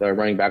White, the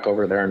running back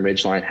over there in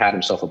Ridgeline, had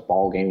himself a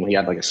ball game. He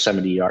had like a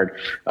 70-yard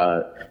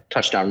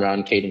touchdown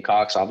run. Caden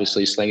Cox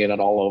obviously slinging it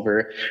all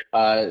over.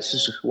 This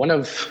is one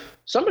of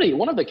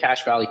the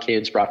Cache Valley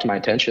kids brought to my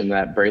attention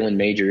that Braylon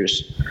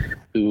Majors,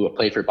 who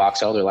played for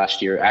Box Elder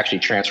last year, actually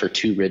transferred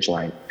to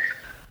Ridgeline.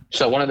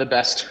 So one of the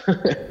best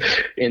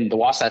in the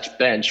Wasatch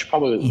bench,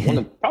 probably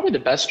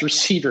the best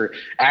receiver,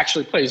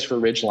 actually plays for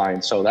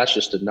Ridgeline. So that's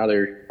just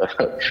another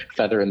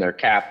feather in their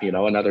cap,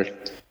 another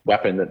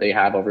weapon that they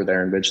have over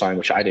there in Ridgeline,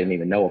 which I didn't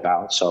even know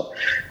about. So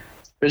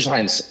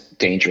Ridgeline's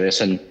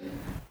dangerous and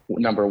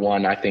number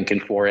one, I think, in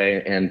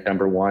 4A and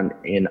number one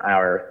in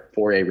our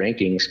 4A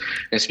rankings.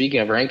 And speaking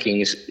of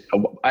rankings,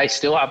 I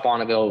still have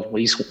Bonneville, at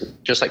least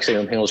just like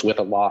Salem Hills, with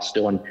a loss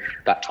still in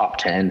that top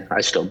 10.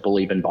 I still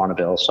believe in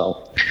Bonneville.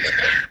 So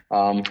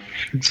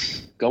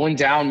going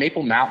down,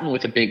 Maple Mountain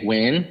with a big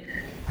win.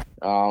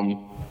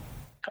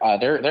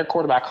 Their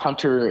quarterback,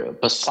 Hunter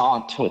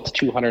Basant, with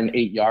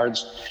 208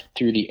 yards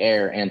through the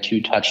air and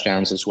 2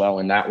 touchdowns as well.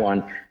 In that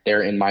one,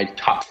 they're in my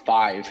top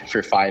 5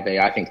 for 5A.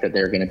 I think that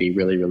they're going to be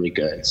really, really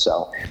good.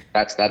 So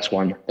that's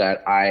one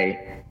that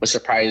I was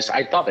surprised.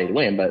 I thought they'd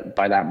win, but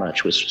by that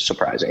much was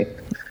surprising.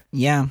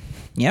 Yeah,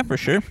 for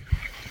sure.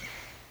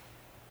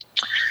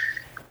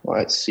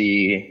 Let's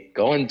see.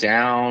 Going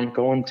down.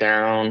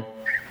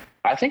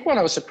 I think one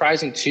I was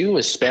surprising too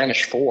was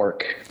Spanish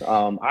Fork.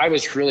 I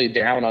was really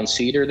down on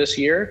Cedar this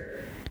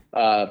year,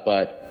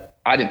 but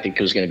I didn't think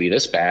it was going to be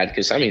this bad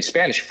because,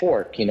 Spanish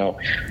Fork,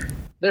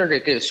 they're a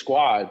good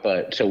squad,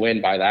 but to win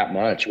by that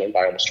much, win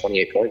by almost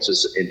 28 points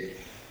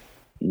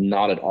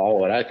not at all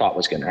what I thought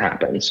was going to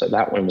happen. So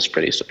that one was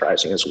pretty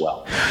surprising as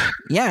well.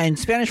 Yeah, and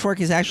Spanish Fork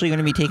is actually going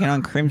to be taking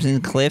on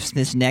Crimson Cliffs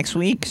this next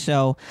week.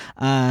 So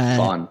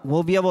fun.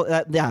 We'll be able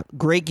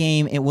great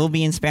game. It will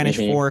be in Spanish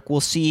Fork.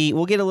 We'll see.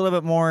 We'll get a little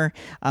bit more,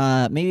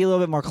 maybe a little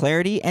bit more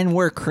clarity. And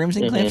we're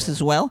Crimson Cliffs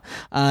as well.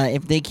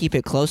 If they keep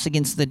it close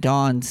against the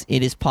Dons,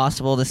 it is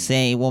possible to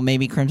say, well,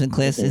 maybe Crimson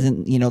Cliffs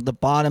isn't, the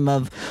bottom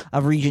of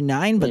Region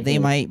 9, but they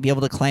might be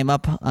able to climb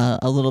up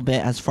a little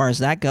bit as far as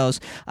that goes.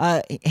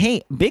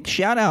 Hey, big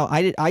shout out.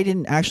 I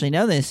didn't actually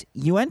know this.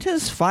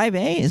 Uinta's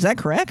 5A, is that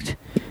correct?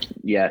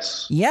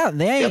 Yes. Yeah,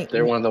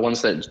 they're one of the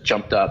ones that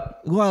jumped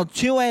up. Well,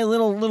 2A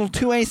little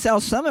 2A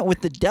South Summit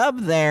with the dub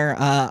there.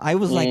 I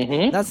was like,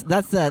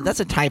 that's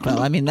a typo.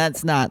 I mean,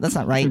 that's not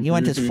right.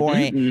 Uinta's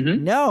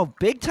 4A. No,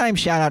 big time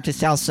shout out to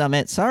South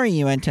Summit. Sorry,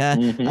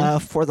 Uinta,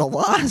 for the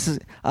loss.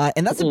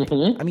 And that's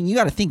I mean, you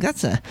got to think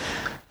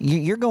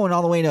you're going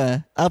all the way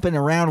to up and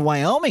around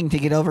Wyoming to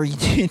get over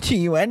to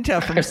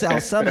Uinta from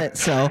South Summit.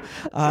 So,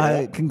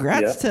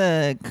 congrats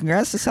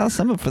to South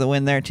Summit for the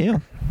win there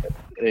too.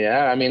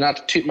 Yeah, I mean, not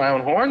to toot my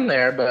own horn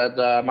there,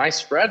 but my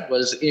spread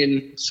was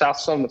in South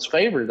Summit's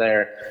favor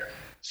there.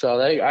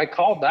 So I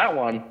called that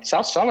one.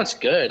 South Summit's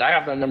good. I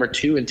have them number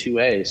 2 in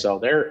 2A, so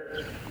they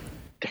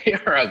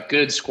are a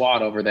good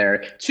squad over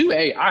there.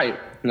 2A,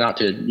 not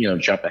to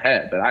jump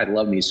ahead, but I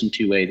love me some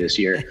 2A this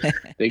year.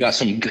 They got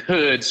some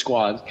good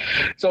squads.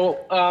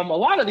 So a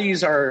lot of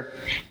these are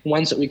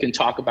ones that we can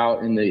talk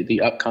about in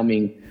the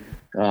upcoming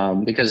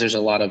because there's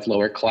a lot of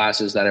lower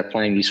classes that are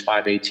playing these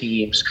 5A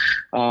teams.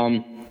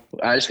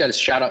 I just got to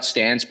shout out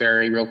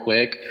Stansbury real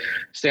quick.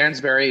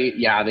 Stansbury,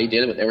 they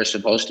did what they were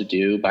supposed to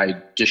do by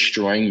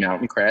destroying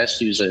Mountain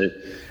Crest, who's an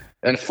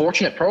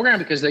unfortunate program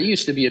because they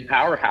used to be a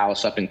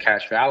powerhouse up in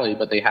Cache Valley,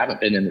 but they haven't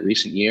been in the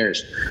recent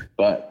years.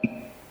 But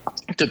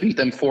to beat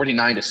them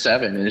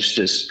 49-7 is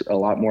just a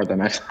lot more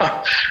than I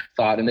thought.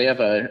 And they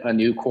have a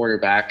new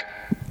quarterback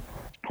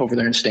over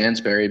there in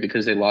Stansbury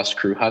because they lost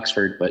Crew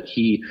Huxford, but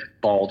he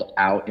balled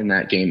out in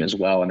that game as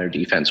well. And their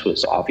defense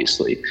was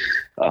obviously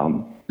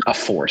a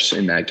force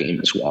in that game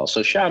as well.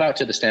 So shout out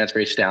to the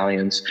Stansbury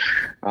Stallions,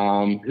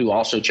 who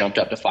also jumped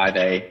up to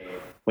 5A,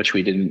 which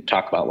we didn't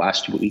talk about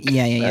last week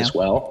as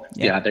well.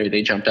 Yeah,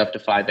 they jumped up to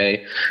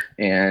 5A.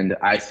 And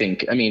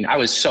I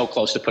was so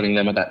close to putting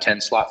them at that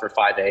 10 slot for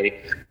 5A.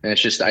 And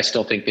it's just, I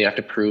still think they have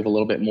to prove a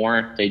little bit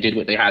more. They did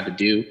what they had to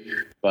do.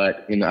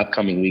 But in the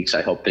upcoming weeks,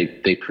 I hope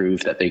they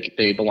prove that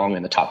they belong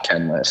in the top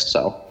 10 list.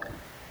 So.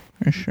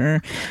 For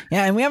sure.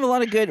 Yeah, and we have a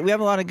lot of good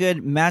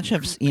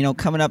matchups,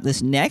 coming up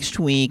this next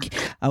week.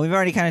 We've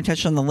already kind of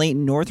touched on the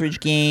Layton Northridge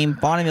game.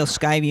 Bonneville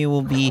Skyview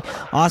will be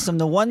awesome.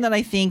 The one that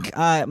I think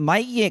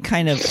might get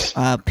kind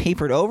of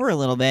papered over a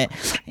little bit,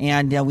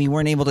 and we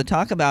weren't able to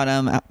talk about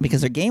them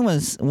because their game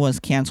was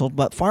canceled,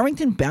 but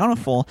Farmington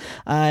Bountiful,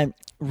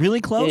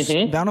 really close.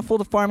 Bountiful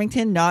to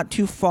Farmington, not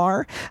too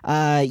far.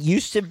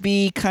 Used to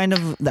be kind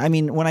of,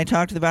 when I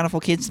talked to the Bountiful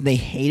kids, they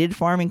hated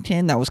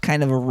Farmington. That was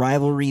kind of a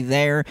rivalry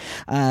there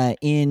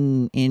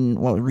in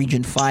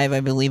Region 5, I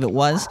believe it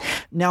was.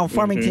 Now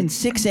Farmington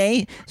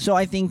 6A, so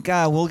I think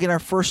we'll get our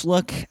first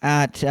look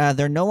at,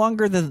 they're no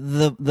longer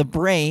the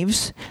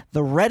Braves,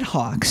 the Red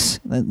Hawks.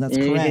 That's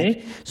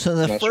correct. So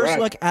the first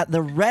look at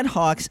the Red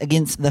Hawks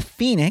against the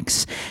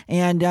Phoenix,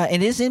 and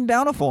it is in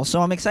Bountiful,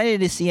 so I'm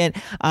excited to see it.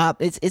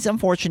 It's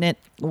unfortunate.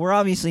 We're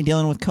obviously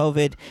dealing with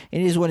COVID.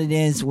 It is what it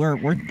is.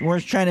 We're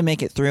trying to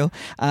make it through.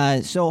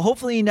 So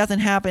hopefully nothing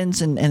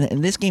happens and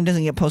this game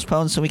doesn't get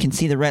postponed so we can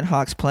see the Red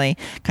Hawks play,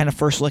 kind of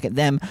first look at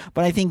them.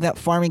 But I think that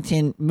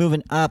Farmington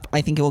moving up,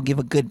 I think it will give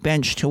a good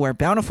bench to where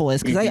Bountiful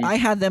is, because I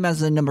had them as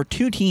the number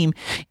 2 team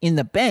in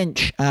the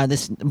bench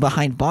this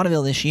behind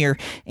Bonneville this year.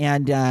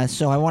 And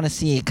so I want to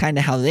see kind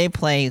of how they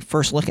play,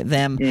 first look at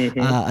them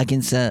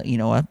against a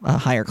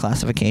higher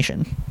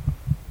classification.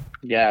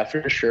 Yeah,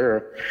 for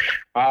sure.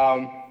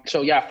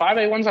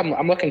 5A ones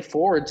I'm looking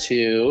forward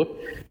to.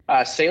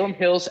 Salem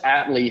Hills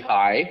at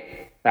Lehigh.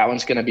 That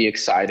one's going to be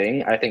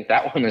exciting. I think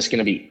that one is going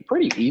to be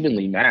pretty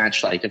evenly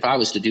matched. Like if I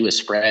was to do a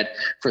spread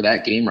for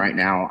that game right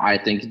now, I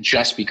think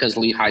just because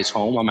Lehigh's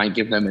home, I might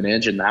give them an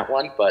edge in that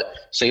one. But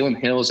Salem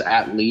Hills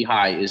at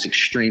Lehigh is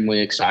extremely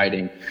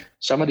exciting.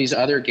 Some of these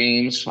other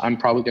games, I'm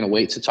probably going to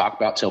wait to talk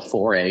about till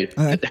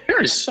 4A.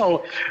 There is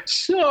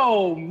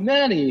so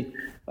many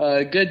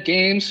good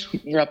games.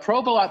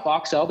 Provo at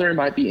Box Elder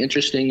might be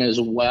interesting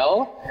as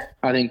well.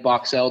 I think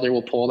Box Elder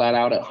will pull that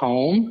out at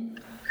home.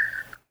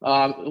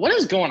 What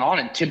is going on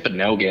in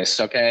Timpanogos?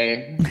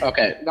 Okay.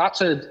 Not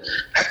to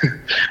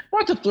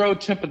throw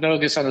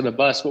Timpanogos under the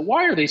bus, but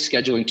why are they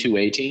scheduling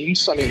 2A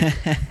teams? I mean,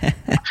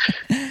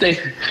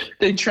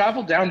 they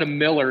traveled down to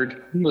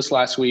Millard this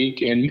last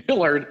week, and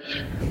Millard,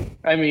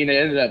 they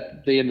ended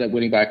up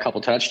winning by a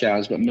couple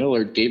touchdowns, but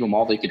Millard gave them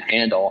all they could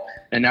handle,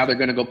 and now they're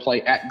going to go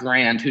play at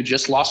Grand, who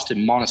just lost to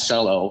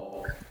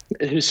Monticello.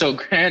 So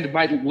Grand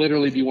might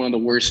literally be one of the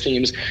worst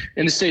teams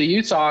in the state of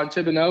Utah, and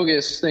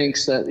Timpanogos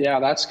thinks that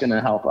that's going to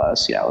help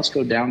us. Yeah, let's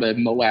go down to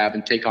Moab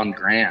and take on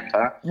Grand,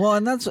 huh? Well,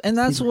 and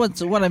that's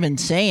what I've been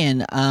saying.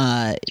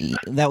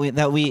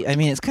 That we I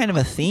mean, it's kind of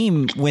a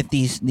theme with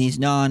these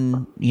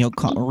non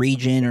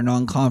region or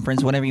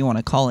non-conference, whatever you want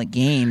to call it,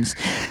 games.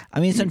 I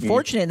mean, it's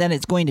unfortunate that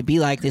it's going to be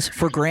like this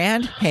for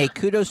Grand. Hey,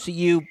 kudos to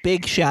you,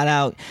 big shout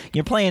out.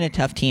 You're playing a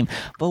tough team,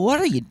 but what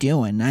are you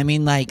doing? I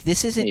mean, like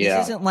this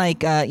isn't like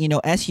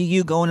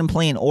SUU going and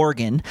playing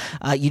Oregon.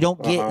 You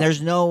don't get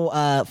there's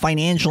no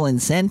financial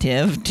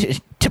incentive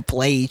to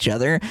play each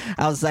other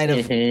outside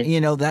of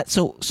that.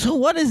 So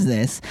what is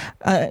this?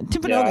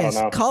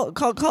 Timpanogos,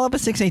 call up a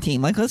 6A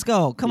team. Like, let's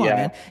go. Come on,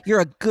 man.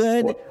 You're a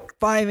good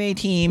 5A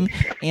team,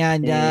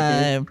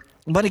 and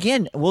but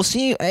again, we'll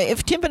see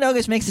if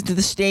Timpanogos makes it to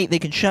the state. They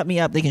can shut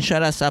me up. They can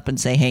shut us up and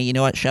say, "Hey, you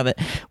know what? Shove it.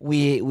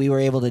 We were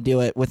able to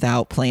do it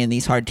without playing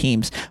these hard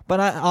teams." But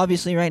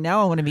obviously, right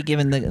now, I want to be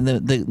giving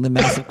the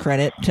massive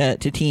credit to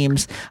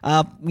teams,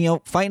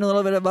 fighting a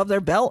little bit above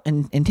their belt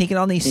and taking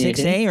on these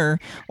 6A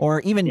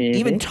or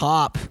even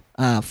top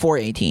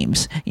 4A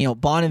teams.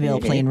 Bonneville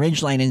playing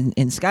Ridgeline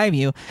in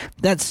Skyview.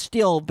 That's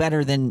still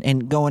better than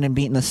going and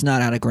beating the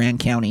snot out of Grand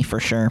County for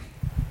sure.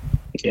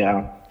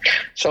 Yeah.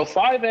 So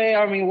 5A,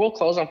 I mean, we'll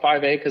close on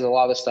 5A because a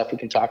lot of the stuff we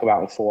can talk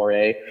about in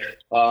 4A.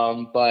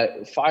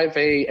 But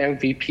 5A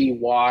MVP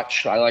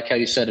watch, I like how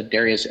you said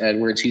Darius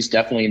Edwards. He's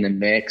definitely in the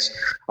mix.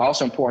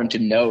 Also important to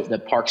note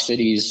that Park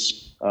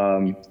City's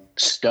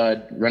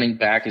stud running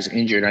back is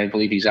injured. I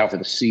believe he's out for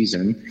the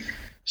season.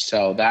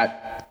 So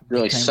that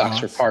really sucks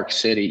for Park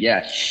City.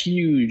 Yeah,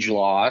 huge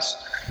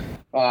loss.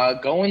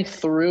 Going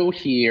through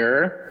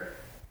here,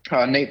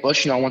 Nate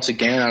Bushnell once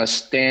again out of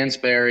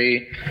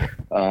Stansbury.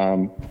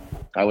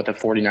 With a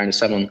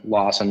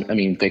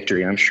 49-7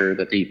 victory. I'm sure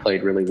that he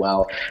played really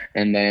well.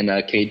 And then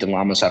Cade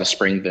DeLamas out of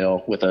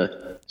Springville with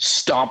a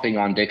stomping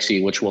on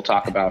Dixie, which we'll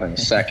talk about in a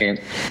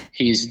second.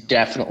 He's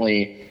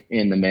definitely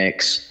in the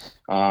mix.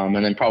 And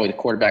then probably the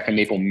quarterback in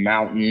Maple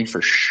Mountain for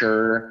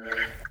sure.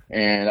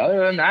 And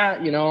other than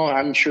that,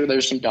 I'm sure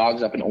there's some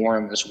dogs up in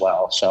Orem as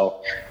well.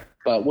 So,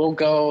 but we'll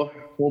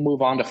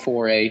move on to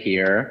 4A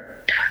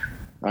here.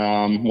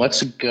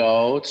 Let's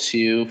go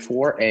to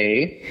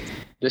 4A.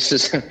 This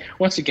is,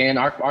 once again,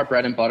 our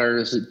bread and butter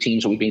is the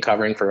teams that we've been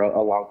covering for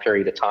a long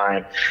period of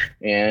time.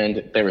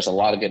 And there was a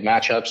lot of good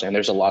matchups, and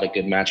there's a lot of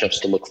good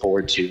matchups to look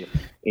forward to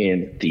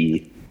in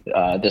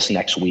this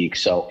next week.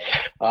 So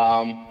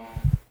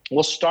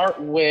we'll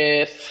start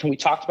with, we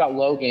talked about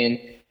Logan.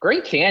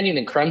 Grand Canyon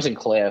and Crimson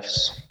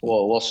Cliffs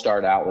we'll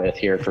start out with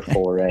here for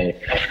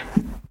 4A.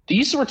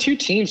 These were two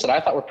teams that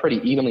I thought were pretty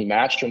evenly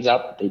matched. Turns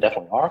out they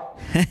definitely are.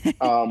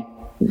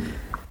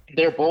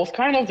 They're both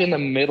kind of in the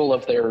middle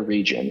of their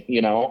region,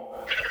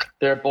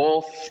 They're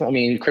both,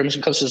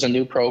 Crimson Cliffs is a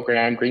new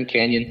program. Green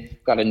Canyon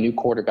got a new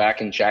quarterback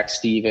in Jack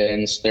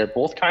Stevens. They're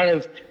both kind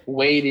of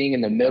waiting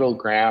in the middle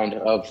ground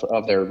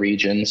of their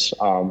regions.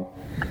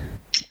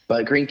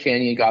 But Green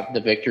Canyon got the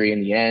victory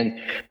in the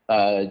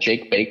end.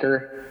 Jake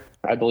Baker,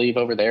 I believe,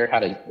 over there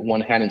had a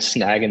one-handed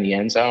snag in the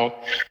end zone.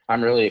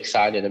 I'm really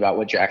excited about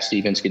what Jack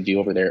Stevens could do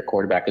over there at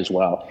quarterback as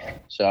well.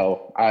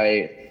 So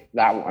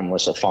that one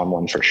was a fun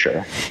one for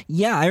sure.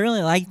 Yeah, I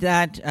really like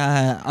that.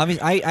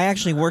 Obviously, I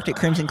actually worked at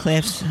Crimson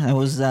Cliffs. I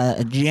was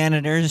a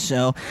janitor,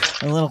 so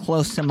a little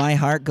close to my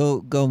heart.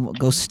 Go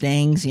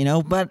Stangs,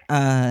 But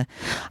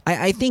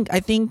I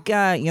think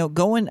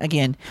going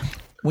again.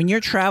 When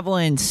you're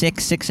traveling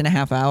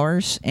 6.5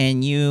 hours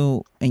and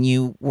you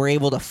were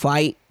able to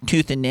fight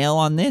tooth and nail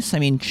on this,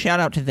 shout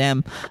out to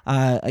them.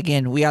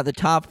 Again, we got the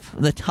top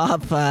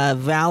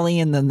valley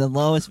and then the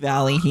lowest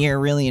valley here,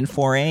 really in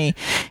 4A,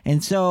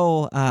 and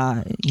so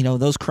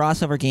those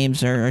crossover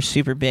games are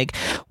super big.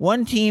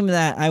 One team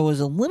that I was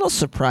a little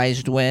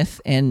surprised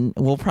with, and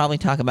we'll probably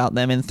talk about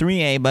them in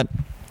 3A, but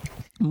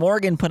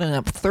Morgan putting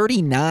up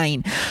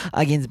 39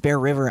 against Bear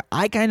River.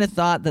 I kind of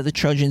thought that the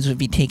Trojans would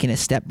be taking a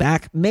step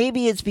back.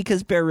 Maybe it's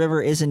because Bear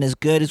River isn't as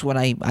good as what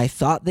I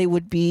thought they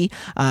would be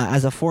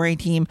as a 4A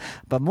team,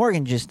 but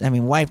Morgan just,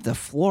 wiped the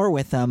floor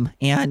with them,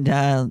 and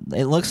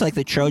it looks like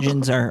the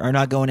Trojans are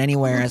not going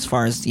anywhere as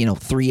far as,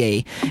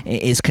 3A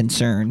is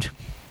concerned.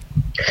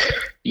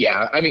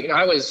 Yeah,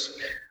 I was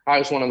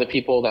one of the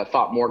people that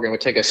thought Morgan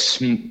would take a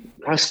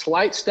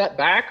slight step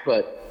back,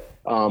 but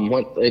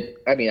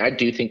I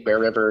do think Bear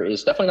River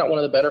is definitely not one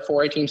of the better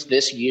 4A teams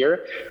this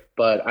year,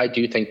 but I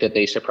do think that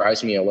they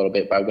surprised me a little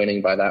bit by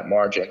winning by that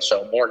margin.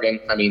 So Morgan,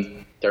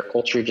 their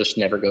culture just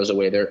never goes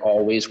away. They're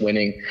always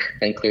winning,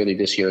 and clearly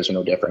this year is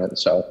no different.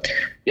 So,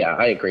 yeah,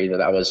 I agree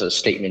that was a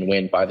statement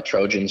win by the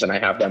Trojans, and I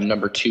have them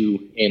number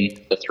 2 in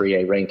the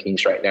 3A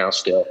rankings right now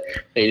still.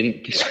 They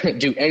didn't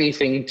do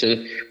anything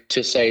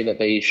to say that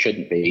they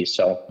shouldn't be.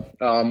 So,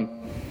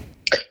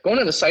 Going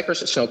to the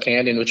Cypress at Snow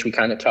Canyon, which we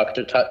kind of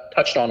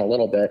touched on a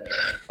little bit,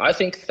 I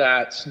think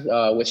that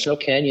with Snow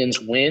Canyon's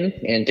win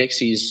and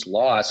Dixie's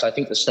loss, I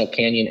think the Snow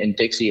Canyon and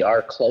Dixie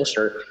are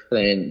closer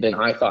than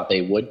I thought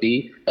they would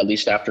be, at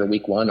least after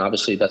week one.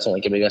 Obviously, that's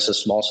only giving us a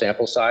small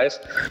sample size.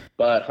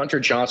 But Hunter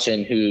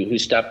Johnson, who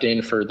stepped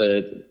in for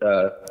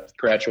the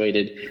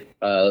graduated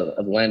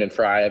Landon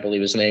Fry, I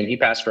believe his name, he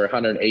passed for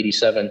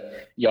 187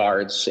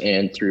 yards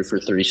and threw for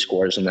 3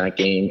 scores in that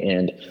game.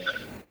 And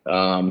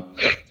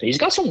he's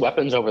got some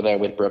weapons over there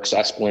with Brooks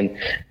Esplin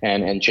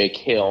and Jake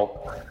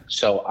Hill.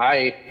 So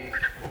I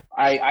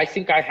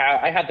think I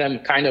had them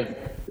kind of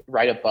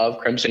right above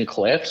Crimson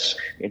Cliffs,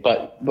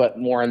 but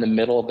more in the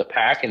middle of the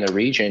pack in the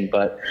region.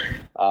 But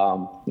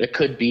it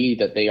could be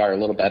that they are a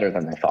little better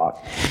than I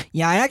thought.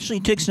 Yeah, I actually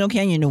took Snow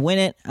Canyon to win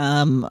it.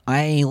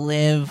 I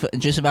live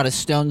just about a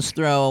stone's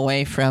throw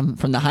away from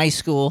the high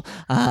school.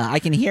 I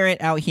can hear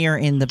it out here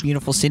in the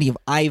beautiful city of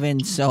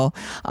Ivan, so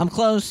I'm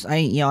close.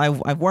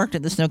 I've worked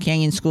at the Snow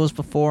Canyon schools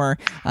before,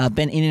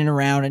 been in and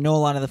around. I know a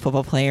lot of the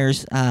football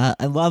players.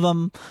 I love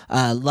them.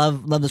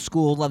 Love the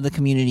school, love the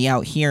community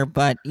out here.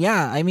 But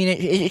yeah, I mean,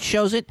 it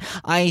shows it.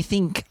 I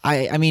think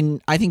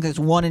there's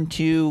 1 and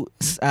 2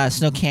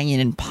 Snow Canyon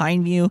and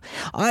Pineview.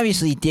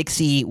 Obviously,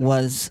 Dixie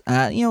was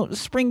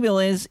Springville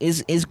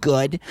is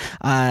good,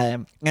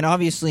 and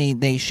obviously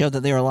they showed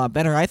that they were a lot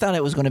better. I thought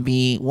it was going to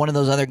be one of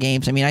those other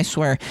games. I mean, I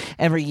swear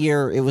every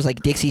year it was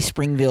like Dixie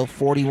Springville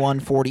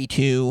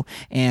 41-42,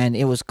 and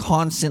it was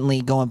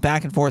constantly going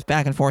back and forth.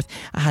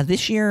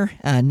 This year,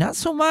 not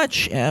so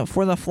much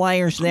for the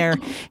Flyers there,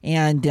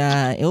 and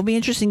it'll be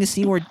interesting to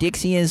see where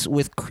Dixie is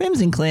with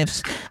Crimson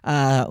Cliffs,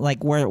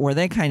 like where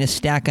they kind of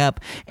stack up.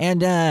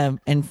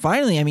 And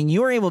finally, I mean,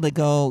 you were able to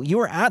go. You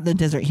were at the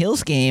Desert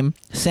Hills game,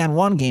 San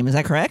Juan game. Is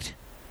that correct?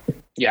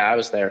 Yeah, I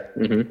was there.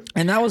 Mm-hmm.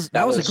 And that was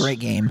a great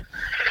game.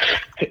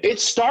 It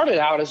started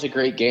out as a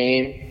great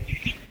game,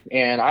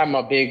 and I'm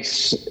a big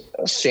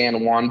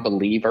San Juan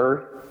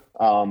believer,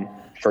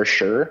 for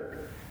sure.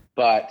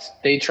 But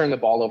they turned the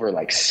ball over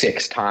like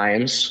 6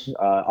 times.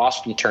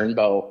 Austin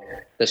Turnbow,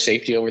 the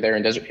safety over there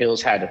in Desert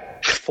Hills, had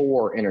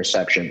 4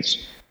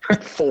 interceptions.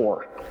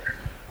 4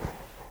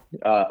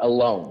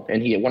 alone,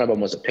 and one of them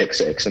was a pick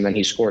 6, and then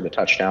he scored a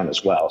touchdown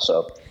as well.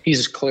 So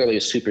he's clearly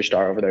a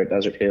superstar over there at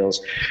Desert Hills.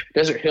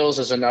 Desert Hills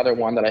is another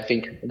one that I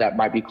think that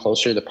might be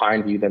closer to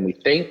Pineview than we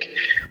think.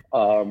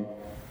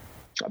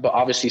 But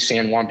obviously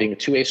San Juan being a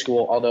 2A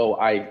school, although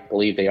I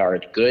believe they are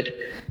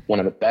one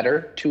of the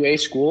better 2A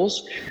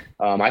schools,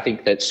 I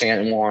think that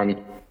San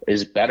Juan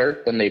is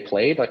better than they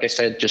played. Like I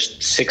said,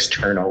 just 6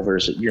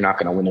 turnovers. You're not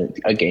going to win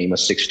a game with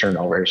 6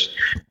 turnovers.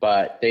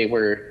 But they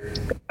were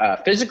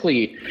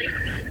physically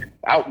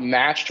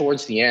outmatched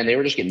towards the end. They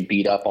were just getting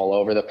beat up all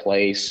over the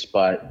place.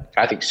 But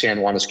I think San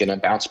Juan is going to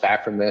bounce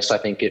back from this. I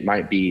think it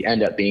might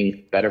end up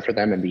being better for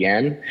them in the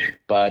end.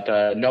 But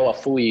Noah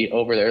Fui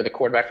over there, the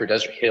quarterback for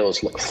Desert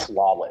Hills, looked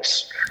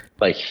flawless.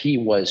 Like, he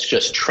was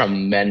just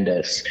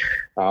tremendous.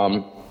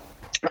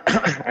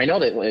 I know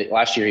that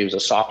last year he was a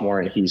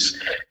sophomore and he's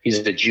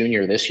a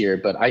junior this year,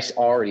 but I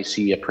already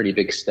see a pretty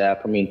big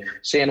step. I mean,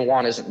 San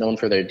Juan isn't known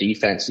for their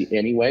defense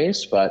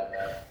anyways,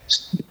 but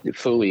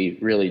Fui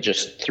really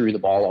just threw the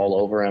ball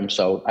all over him.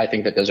 So I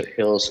think that Desert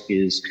Hills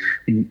is,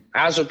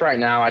 as of right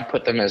now, I'd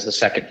put them as the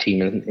second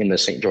team in the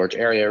St. George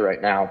area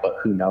right now, but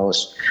who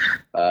knows?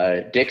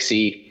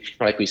 Dixie,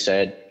 like we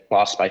said,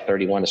 lost by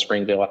 31 to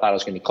Springville. I thought it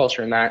was going to be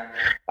closer than that.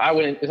 I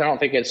don't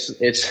think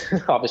it's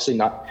obviously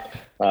not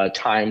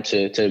time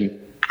to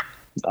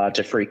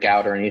freak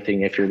out or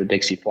anything. If you're the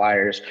Dixie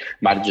Flyers,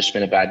 might have just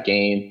been a bad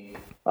game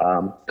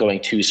going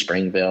to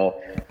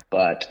Springville,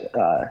 but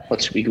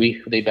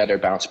they better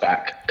bounce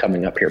back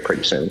coming up here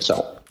pretty soon.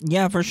 So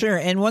yeah, for sure.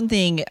 And one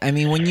thing, I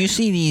mean, when you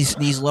see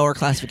these lower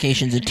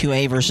classifications, a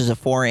 2A versus a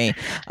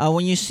 4A,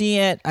 when you see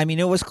it, I mean,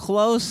 it was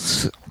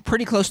close.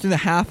 Pretty close to the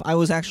half. I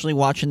was actually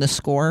watching the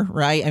score,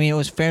 right? I mean, it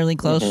was fairly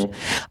close.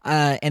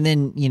 Mm-hmm. And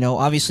then,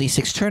 obviously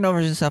 6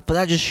 turnovers and stuff, but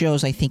that just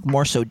shows, I think,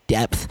 more so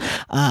depth.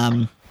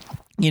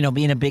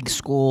 Being a big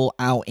school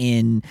out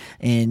in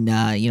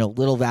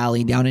Little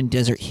Valley, down in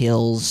Desert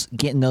Hills,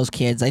 getting those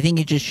kids, I think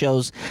it just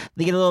shows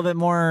they get a little bit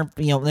more,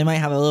 they might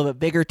have a little bit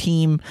bigger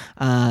team,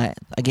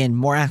 again,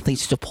 more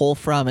athletes to pull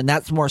from, and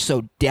that's more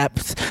so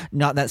depth,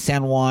 not that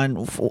San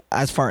Juan,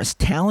 as far as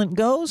talent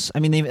goes. I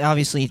mean, they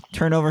obviously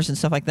turnovers and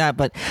stuff like that,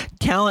 but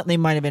talent, they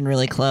might have been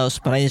really close,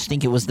 but I just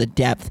think it was the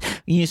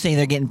depth. You say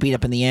they're getting beat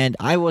up in the end.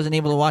 I wasn't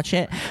able to watch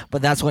it,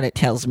 but that's what it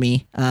tells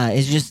me,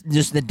 is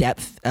just the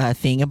depth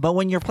thing. But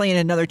when you're playing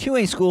another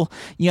 2A school,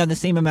 you have the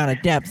same amount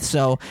of depth.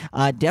 So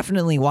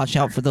definitely watch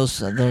out for those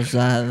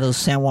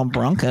San Juan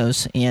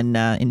Broncos in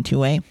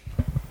 2A.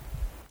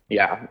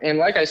 Yeah, and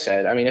like I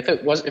said, I mean, if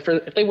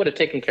they would have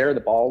taken care of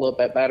the ball a little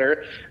bit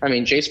better, I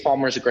mean, Jace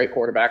Palmer is a great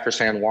quarterback for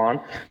San Juan,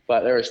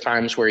 but there was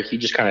times where he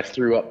just kind of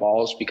threw up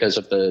balls because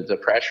of the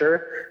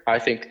pressure. I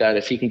think that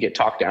if he can get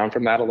talked down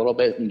from that a little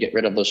bit and get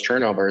rid of those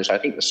turnovers, I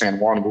think the San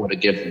Juan would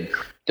have given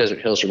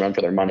Desert Hills a run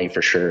for their money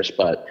for sure.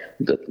 But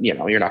you're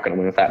not going to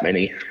win with that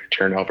many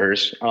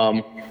turnovers.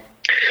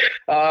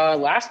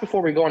 Last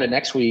before we go into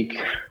next week,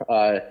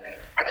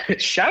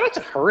 shout out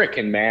to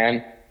Hurricane,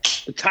 man.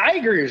 The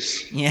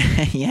Tigers.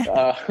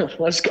 Yeah.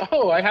 Let's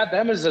go. I had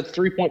them as a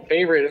 3-point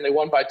favorite, and they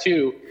won by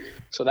 2.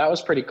 So that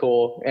was pretty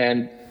cool.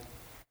 And,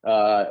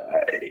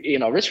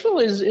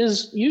 Richville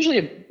is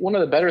usually one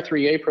of the better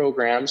 3A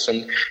programs.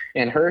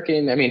 And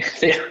Hurricane, I mean,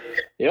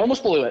 they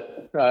almost blew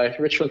it.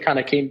 Richville kind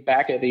of came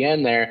back at the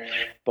end there.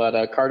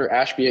 But Carter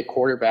Ashby at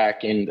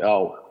quarterback, and,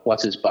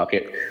 what's his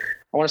bucket?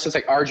 I want to say it's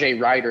like R.J.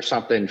 Wright or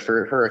something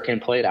for Hurricane,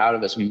 played out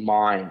of his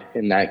mind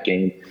in that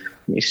game.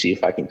 Let me see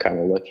if I can kind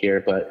of look here.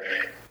 But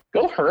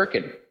go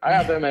Hurricane. I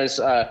have them as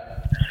R.J.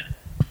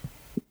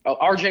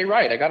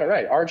 Wright. I got it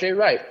right. R.J.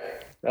 Wright.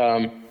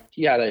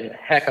 He had a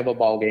heck of a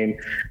ball game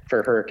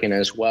for Hurricane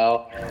as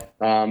well.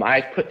 I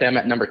put them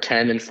at number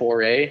 10 in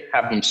 4A,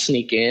 have them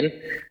sneak in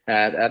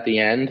at the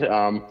end.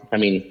 I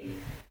mean,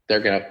 they're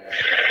gonna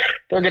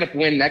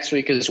win next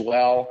week as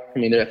well. I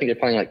mean, I think they're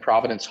playing like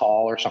Providence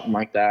Hall or something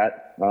like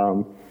that.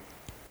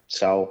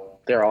 So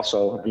they're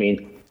also, I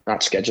mean,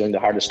 not scheduling the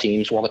hardest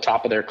teams. While the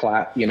top of their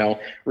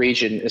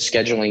region is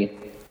scheduling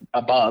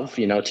above,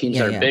 teams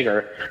that are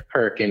bigger.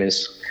 Hurricane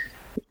is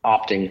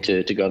opting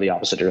to go the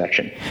opposite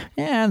direction.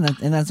 Yeah,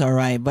 and that's all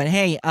right. But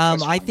hey,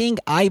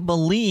 I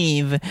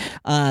believe,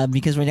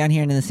 because we're down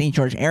here in the St.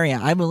 George area,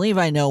 I believe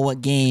I know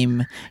what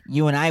game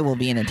you and I will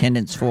be in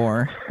attendance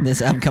for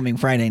this upcoming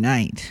Friday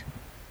night.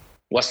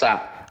 What's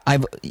that?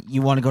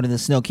 You want to go to the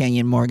Snow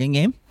Canyon Morgan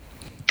game?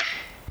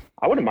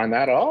 I wouldn't mind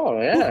that at all,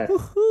 yeah.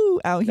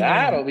 Out here.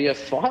 That'll be a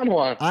fun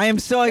one. I am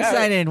so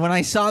excited. When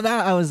I saw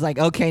that, I was like,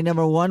 okay,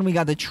 number one, we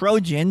got the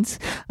Trojans.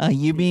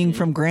 You being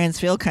from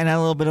Grantsville, kind of a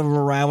little bit of a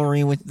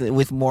rivalry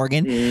with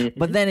Morgan. Mm-hmm.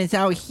 But then it's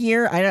out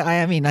here.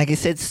 I mean, like I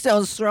said,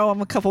 Stone's Throw.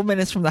 I'm a couple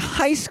minutes from the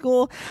high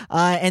school.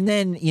 And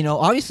then,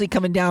 obviously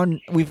coming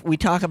down, we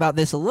talk about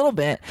this a little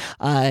bit.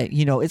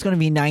 It's going to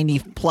be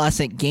 90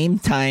 plus at game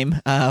time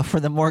for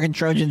the Morgan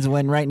Trojans,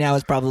 when right now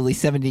it's probably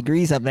 7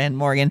 degrees up in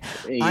Morgan.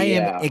 Yeah. I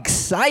am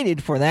excited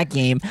for that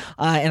game.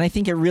 And I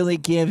think it really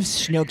gives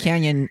Snow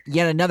Canyon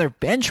yet another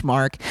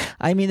benchmark.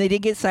 I mean, they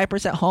did get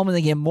Cypress at home and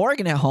they get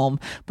Morgan at home,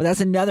 but that's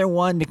another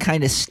one to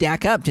kind of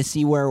stack up to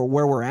see where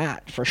we're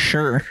at for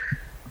sure.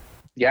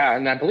 Yeah,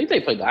 and I believe they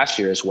played last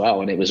year as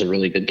well, and it was a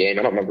really good game.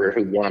 I don't remember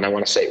who won. I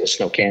want to say it was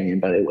Snow Canyon,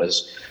 but it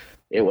was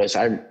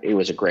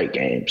a great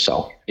game.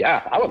 So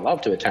yeah, I would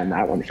love to attend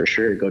that one for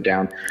sure. Go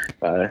down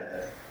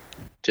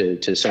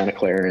to Santa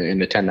Clara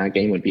and attend that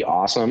game would be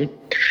awesome.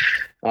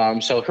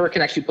 So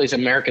Hurricane actually plays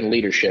American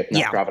Leadership,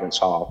 not Providence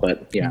Hall,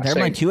 but yeah, they're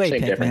my 2A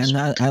pick, difference.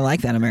 Man. I like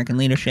that American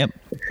Leadership.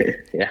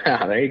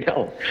 Yeah, there you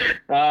go.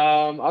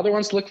 Other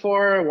ones to look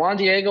for: Juan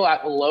Diego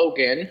at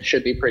Logan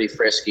should be pretty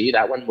frisky.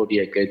 That one will be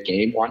a good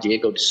game. Juan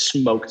Diego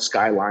smoked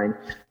Skyline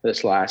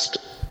this last.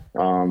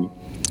 I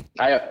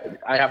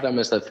have them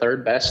as the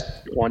third best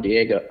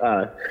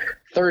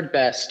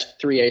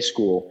 3A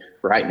school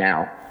right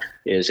now.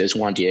 Is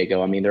Juan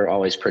Diego. I mean, they're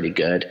always pretty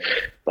good,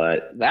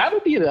 but that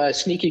would be a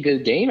sneaky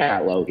good game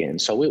at Logan.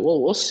 So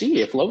we'll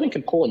see if Logan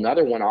can pull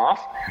another one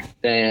off.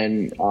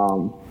 Then,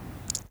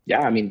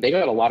 I mean, they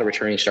got a lot of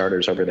returning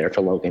starters over there for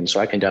Logan, so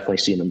I can definitely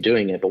see them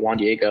doing it. But Juan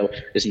Diego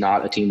is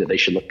not a team that they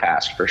should look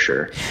past for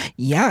sure.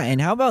 Yeah,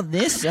 and how about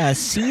this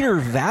Cedar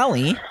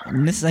Valley?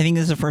 And I think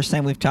this is the first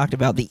time we've talked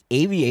about the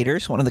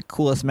Aviators, one of the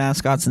coolest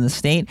mascots in the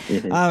state,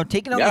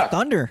 taking on the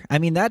Thunder. I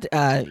mean, that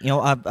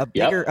a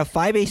bigger a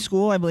 5A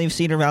school, I believe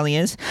Cedar Valley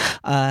is,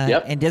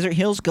 and Desert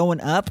Hills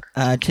going up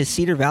to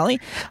Cedar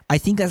Valley. I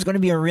think that's going to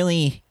be a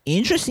really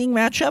interesting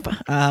matchup.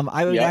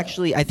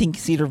 I think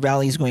Cedar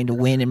Valley is going to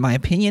win, in my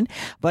opinion.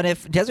 But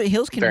if Desert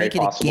Hills can make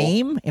it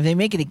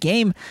a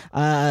game,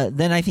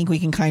 then I think we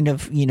can kind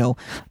of,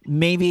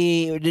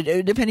 maybe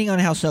depending on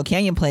how Snow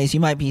Canyon plays, you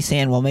might be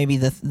saying, well, maybe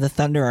the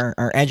Thunder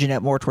are edging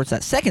it more towards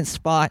that second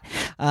spot.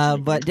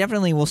 But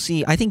definitely we'll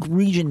see. I think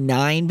Region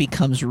 9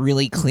 becomes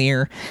really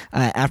clear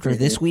after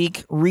this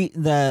week.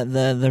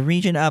 The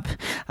region up,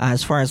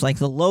 as far as like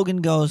the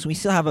Logan goes, we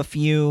still have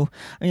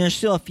there's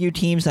still a few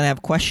teams that I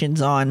have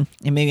questions on.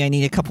 And maybe I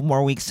need a couple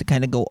more weeks to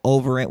kind of go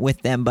over it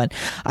with them. But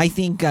I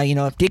think,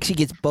 if Dixie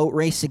gets boat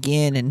race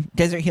again and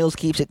Desert Hills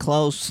keeps it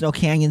close, Snow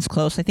Canyon's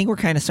close, I think we're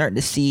kind of starting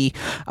to see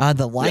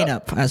the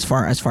lineup as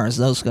far as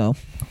those go.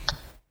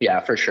 Yeah,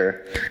 for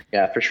sure.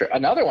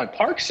 Another one,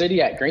 Park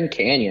City at Green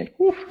Canyon.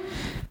 Whew.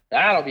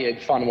 That'll be a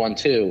fun one,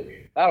 too.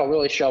 That'll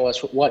really show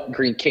us what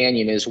Green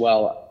Canyon is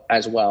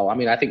as well. I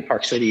mean, I think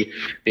Park City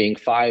being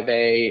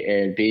 5A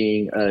and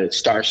being a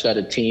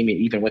star-studded team,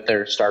 even with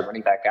their star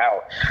running back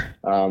out,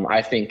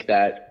 I think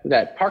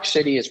that Park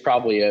City is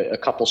probably a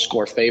couple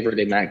score favorite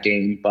in that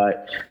game,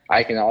 but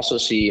I can also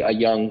see a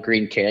young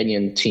Green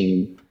Canyon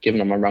team giving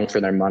them a run for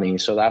their money,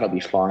 so that'll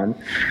be fun.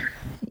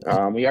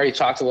 We already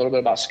talked a little bit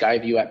about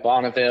Skyview at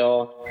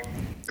Bonneville.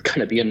 It's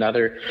going to be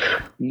another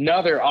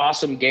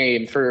awesome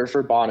game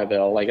for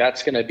Bonneville. Like,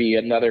 that's going to be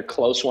another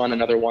close one,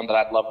 another one that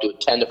I'd love to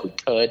attend if we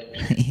could.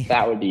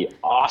 That would be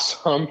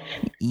awesome.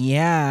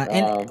 Yeah,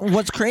 and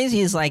what's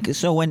crazy is so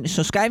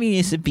Skyview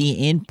used to be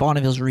in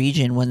Bonneville's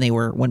region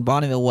when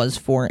Bonneville was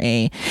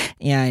 4A,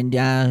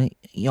 and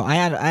I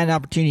had an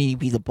opportunity to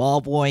be the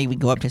ball boy. We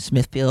go up to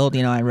Smithfield.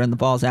 I run the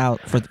balls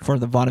out for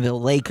the Vaudeville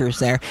Lakers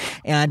there,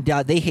 and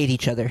they hate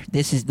each other.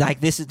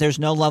 There's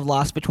no love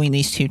lost between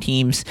these two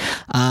teams.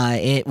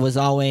 It was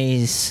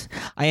always,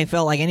 I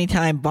felt like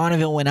anytime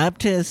Bonneville went up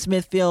to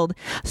Smithfield,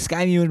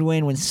 Skyview would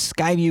win. When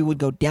Skyview would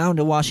go down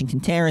to Washington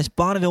Terrace,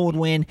 Bonneville would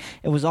win.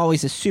 It was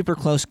always a super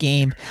close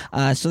game.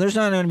 So there's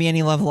not going to be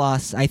any love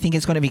lost. I think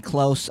it's going to be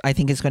close. I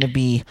think it's going to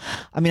be,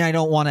 I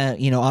don't want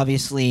to,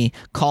 obviously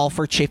call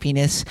for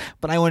chippiness,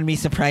 but I wouldn't be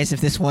surprised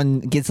if this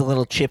one gets a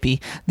little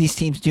chippy. These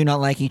teams do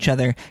not like each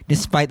other,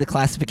 despite the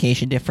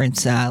classification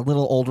difference.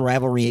 Little old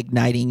rivalry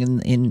igniting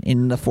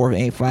in the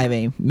 4A,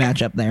 5A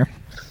matchup there.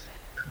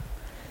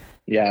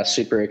 Yeah,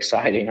 super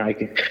exciting.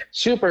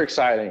 Super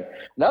exciting.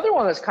 Another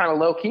one that's kind of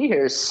low-key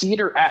here is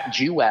Cedar at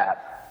Jewett.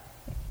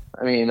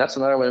 That's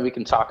another one we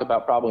can talk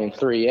about probably in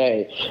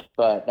 3A,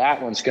 but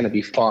that one's going to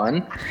be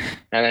fun.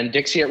 And then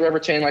Dixie at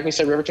Riverton. Like we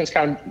said, Riverton's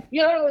kind of,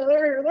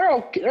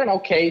 they're an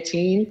okay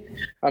team.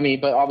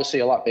 But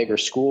obviously a lot bigger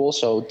school,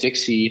 so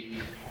Dixie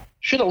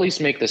should at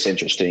least make this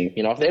interesting.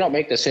 If they don't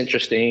make this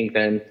interesting,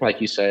 then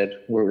like you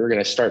said, we're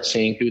going to start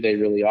seeing who they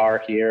really are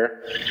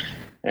here.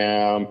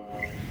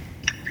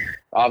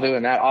 Other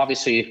than that,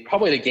 obviously,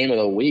 probably the game of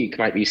the week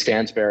might be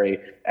Stansbury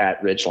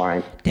at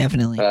Ridgeline.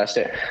 Definitely.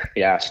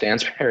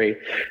 Stansbury.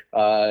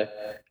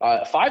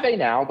 5A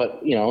now,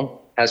 but,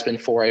 has been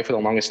 4A for the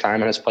longest time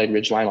and has played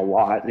Ridgeline a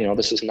lot.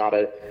 This is not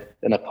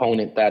an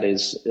opponent that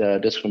is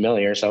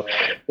disfamiliar. So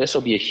this will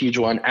be a huge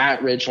one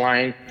at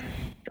Ridgeline.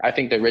 I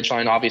think that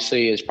Ridgeline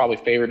obviously is probably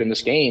favored in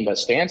this game, but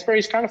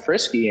Stansbury's kind of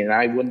frisky, and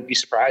I wouldn't be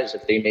surprised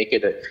if they make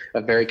it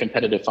a very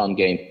competitive, fun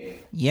game.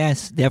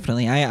 Yes,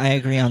 definitely. I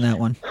agree on that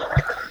one.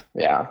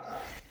 Yeah.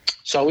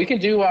 So we can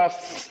do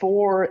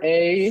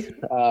 4A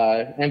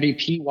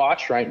MVP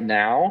watch right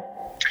now.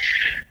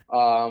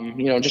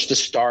 Just to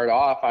start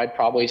off, I'd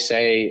probably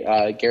say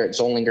Garrett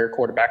Zollinger,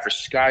 quarterback for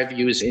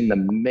Skyview, is in the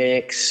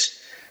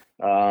mix.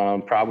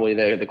 Probably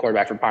the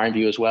quarterback for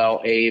Pineview as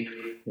well, Abe.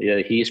 Yeah,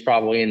 he's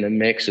probably in the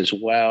mix as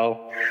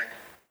well.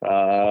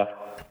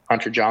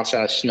 Hunter Johnson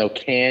out of Snow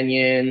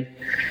Canyon,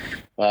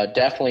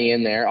 definitely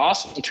in there.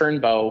 Austin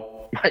Turnbow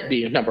might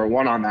be number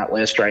one on that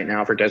list right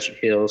now for Desert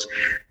Hills,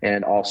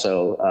 and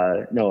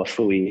also Noah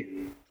Fui,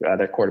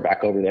 their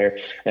quarterback over there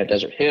at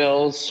Desert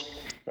Hills.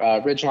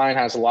 Ridgeline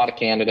has a lot of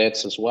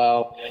candidates as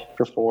well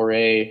for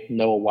 4A,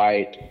 Noah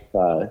White,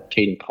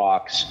 Caden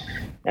Cox,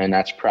 and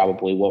that's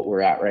probably what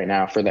we're at right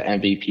now for the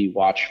MVP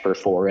watch for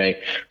 4A.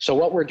 So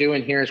what we're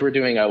doing here is we're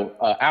doing a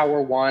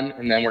hour one,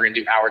 and then we're going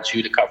to do hour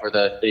two to cover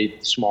the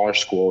smaller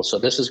schools. So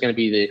this is going to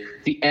be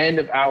the end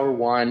of hour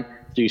one,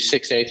 do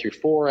 6A through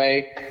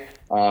 4A.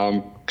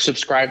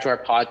 Subscribe to our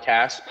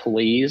podcast,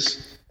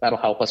 please. That'll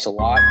help us a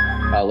lot.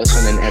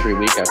 Listen in every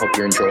week. I hope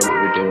you're enjoying what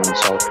we're doing.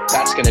 So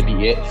that's going to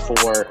be it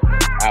for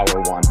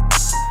hour one.